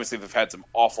getting. I mean, obviously they've had some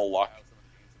awful luck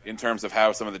in terms of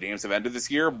how some of the games have ended this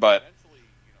year, but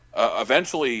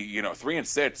eventually,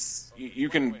 3-6, you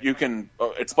can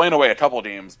explain away a couple of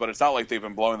games, but it's not like they've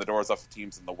been blowing the doors off the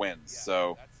teams in the wins.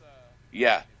 So,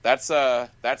 yeah, that's an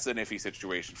iffy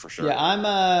situation for sure. Yeah,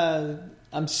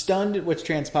 I'm stunned at what's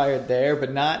transpired there,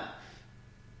 but not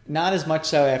as much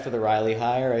so after the Riley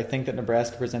hire. I think that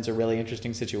Nebraska presents a really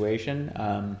interesting situation.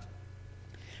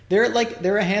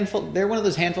 They're a handful. They're one of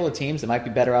those handful of teams that might be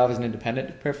better off as an independent,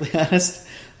 to be perfectly honest.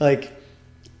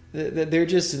 They're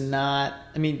just not.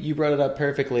 I mean, you brought it up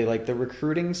perfectly. The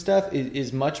recruiting stuff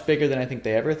is much bigger than I think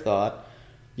they ever thought.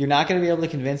 You're not going to be able to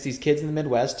convince these kids in the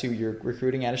Midwest who you're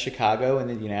recruiting out of Chicago and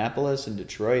Indianapolis and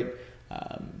Detroit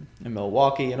and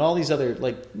Milwaukee and all these other,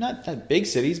 not that big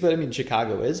cities, but I mean,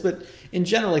 Chicago is. But in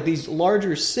general, these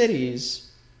larger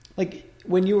cities,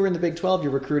 when you were in the Big 12,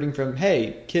 you're recruiting from,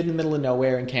 hey, kid in the middle of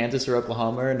nowhere in Kansas or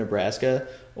Oklahoma or Nebraska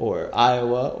or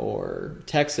Iowa or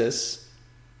Texas.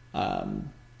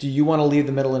 Do you want to leave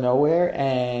the middle of nowhere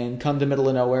and come to middle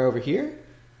of nowhere over here?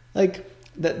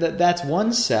 That's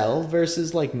one sell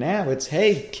versus now it's,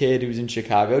 hey, kid who's in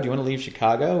Chicago, do you want to leave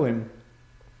Chicago and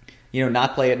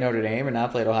not play at Notre Dame or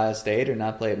not play at Ohio State or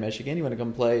not play at Michigan? You want to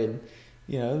come play in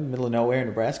middle of nowhere in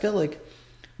Nebraska?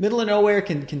 Middle of nowhere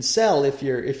can sell if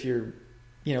you're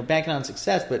banking on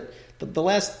success. But the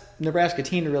last Nebraska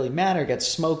team to really matter got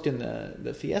smoked in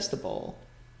the Fiesta Bowl.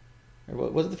 Or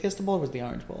was it the Fiesta Bowl or was it the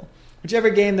Orange Bowl?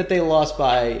 Whichever game that they lost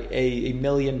by a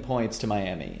million points to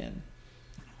Miami in.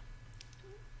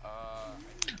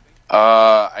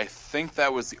 I think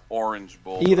that was the Orange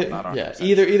Bowl. Either way,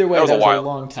 that was a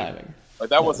long time ago.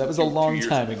 That was a long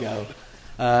time ago.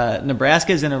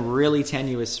 Nebraska's in a really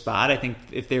tenuous spot. I think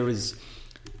if there was,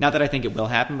 not that I think it will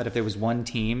happen, but if there was one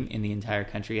team in the entire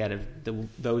country out of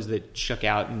those that shook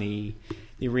out in the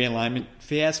realignment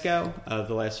fiasco of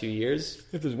the last few years,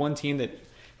 if there's one team that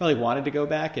really wanted to go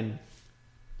back and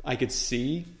I could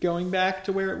see going back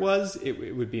to where it was,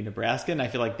 it would be Nebraska. And I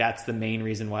feel like that's the main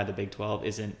reason why the Big 12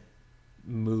 isn't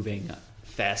moving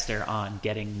faster on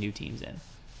getting new teams in.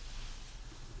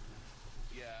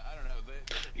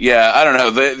 I don't know.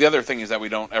 The other thing is that we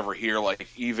don't ever hear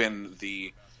even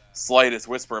the slightest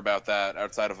whisper about that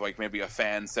outside of maybe a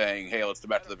fan saying, "Hey, let's go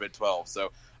back to the Big 12."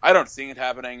 So I don't see it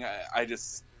happening. I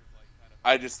just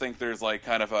think there's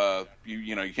kind of a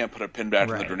you can't put a pin back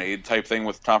in the grenade type thing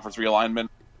with conference realignment.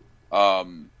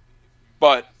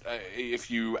 But if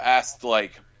you asked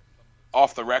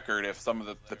off the record if some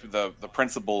of the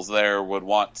principals there would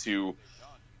want to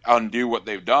undo what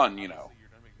they've done,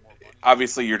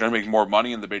 obviously you're going to make more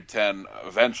money in the Big Ten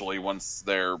eventually once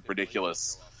their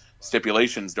ridiculous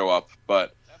stipulations go up.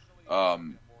 But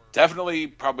definitely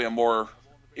probably a more,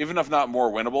 even if not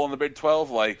more winnable in the Big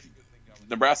 12.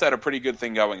 Nebraska had a pretty good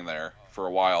thing going there for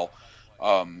a while.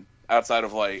 Outside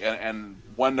of and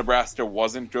when Nebraska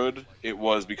wasn't good, it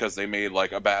was because they made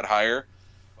a bad hire.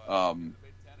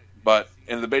 But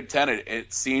in the Big Ten,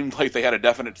 it seemed like they had a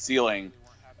definite ceiling,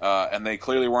 and they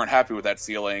clearly weren't happy with that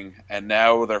ceiling. And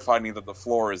now they're finding that the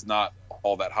floor is not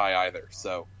all that high either.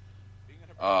 So,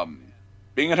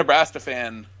 being a Nebraska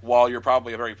fan, while you're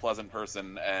probably a very pleasant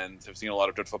person and have seen a lot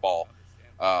of good football,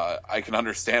 I can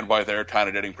understand why they're kind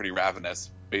of getting pretty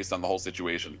ravenous based on the whole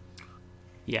situation.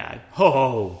 Yeah.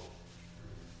 Ho.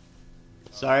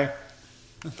 Sorry.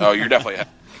 Oh, you're definitely.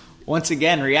 Once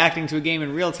again, reacting to a game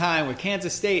in real time with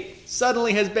Kansas State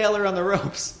suddenly has Baylor on the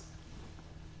ropes.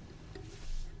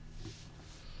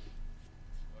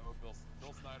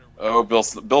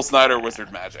 Bill Snyder,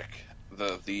 Wizard Magic.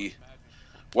 The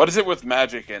what is it with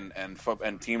Magic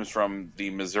and teams from the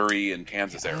Missouri and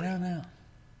Kansas area? I don't know.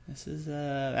 This is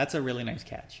that's a really nice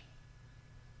catch.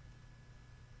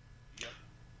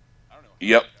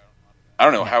 Yep. I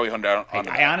don't know how he hung down.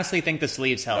 I honestly think the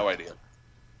sleeves help. No idea.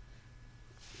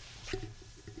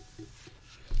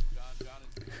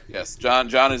 Yes,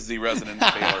 John is the resident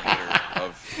Baylor hater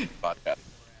of podcast.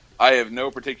 I have no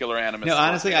particular animus. No,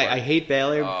 honestly, I hate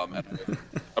Baylor. And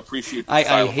appreciate.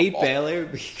 I hate Baylor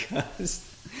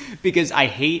because I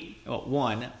hate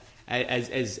one.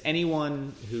 As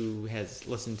anyone who has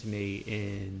listened to me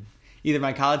in either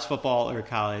my college football or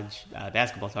college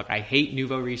basketball talk, I hate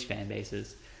nouveau riche fan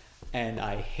bases, and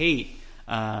I hate.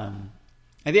 I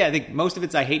think most of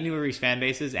it's I hate nouveau riche fan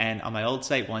bases. And on my old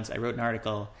site once, I wrote an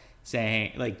article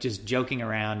saying, just joking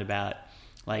around about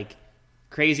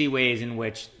crazy ways in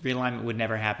which realignment would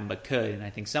never happen but could. And I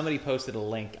think somebody posted a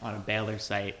link on a Baylor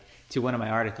site to one of my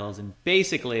articles and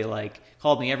basically like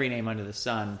called me every name under the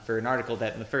sun for an article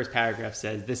that in the first paragraph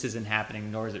says this isn't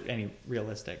happening, nor is it any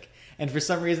realistic. And for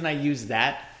some reason, I used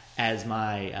that as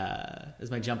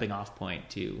my jumping off point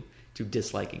to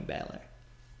disliking Baylor.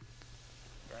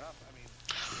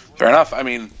 Fair enough. I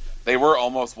mean, they were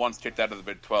almost once kicked out of the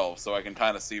Big 12, so I can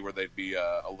kind of see where they'd be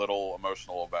a little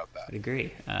emotional about that. I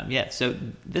agree. So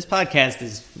this podcast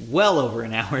is well over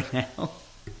an hour now.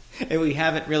 And we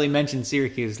haven't really mentioned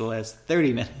Syracuse the last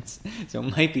 30 minutes. So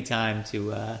it might be time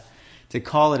to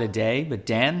call it a day. But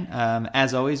Dan,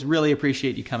 as always, really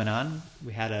appreciate you coming on.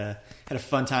 We had a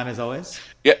fun time as always.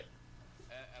 Yeah.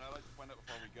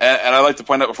 And I'd like to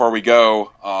point out before we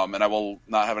go, and I will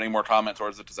not have any more comment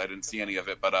towards it because I didn't see any of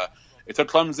it, but it took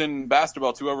Clemson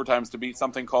basketball 2 overtimes to beat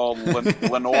something called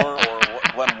Lenoir or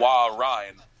Lenoir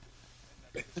Rhine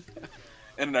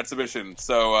in an exhibition.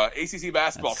 So ACC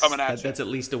basketball coming at you. That's at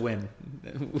least a win.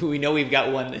 We know we've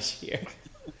got one this year.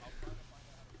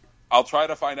 I'll try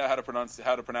to find out how to pronounce that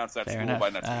Fair school enough. by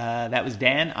next week. That was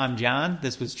Dan. I'm John.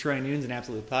 This was Troy Nunes, an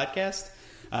Absolute Podcast.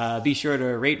 Be sure to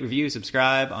rate, review,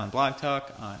 subscribe on Blog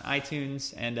Talk, on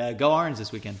iTunes, and go Orange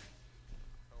this weekend.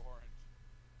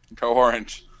 Go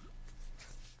Orange.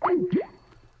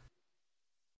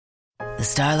 The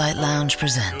Starlight Lounge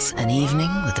presents An Evening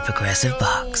with the Progressive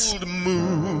Box. Old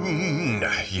moon,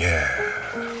 yeah.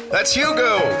 That's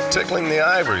Hugo, tickling the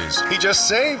ivories. He just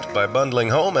saved by bundling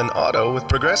home and auto with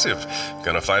Progressive.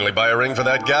 Gonna finally buy a ring for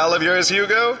that gal of yours,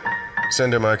 Hugo?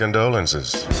 Send her my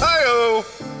condolences. Hi-oh!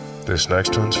 This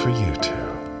next one's for you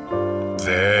two.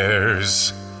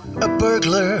 There's a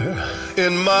burglar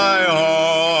in my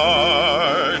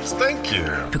heart. Thank you.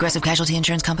 Progressive Casualty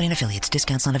Insurance Company and Affiliates.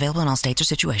 Discounts not available in all states or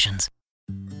situations.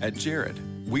 At Jared,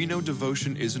 we know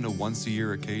devotion isn't a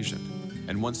once-a-year occasion.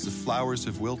 And once the flowers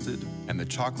have wilted and the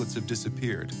chocolates have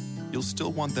disappeared, you'll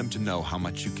still want them to know how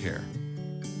much you care.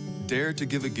 Dare to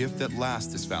give a gift that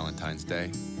lasts this Valentine's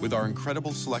Day with our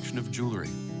incredible selection of jewelry.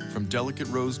 From delicate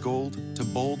rose gold to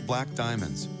bold black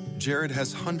diamonds, Jared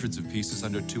has hundreds of pieces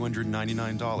under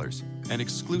 $299 and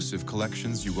exclusive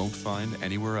collections you won't find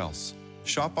anywhere else.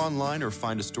 Shop online or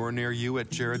find a store near you at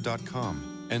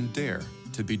jared.com and dare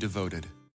to be devoted.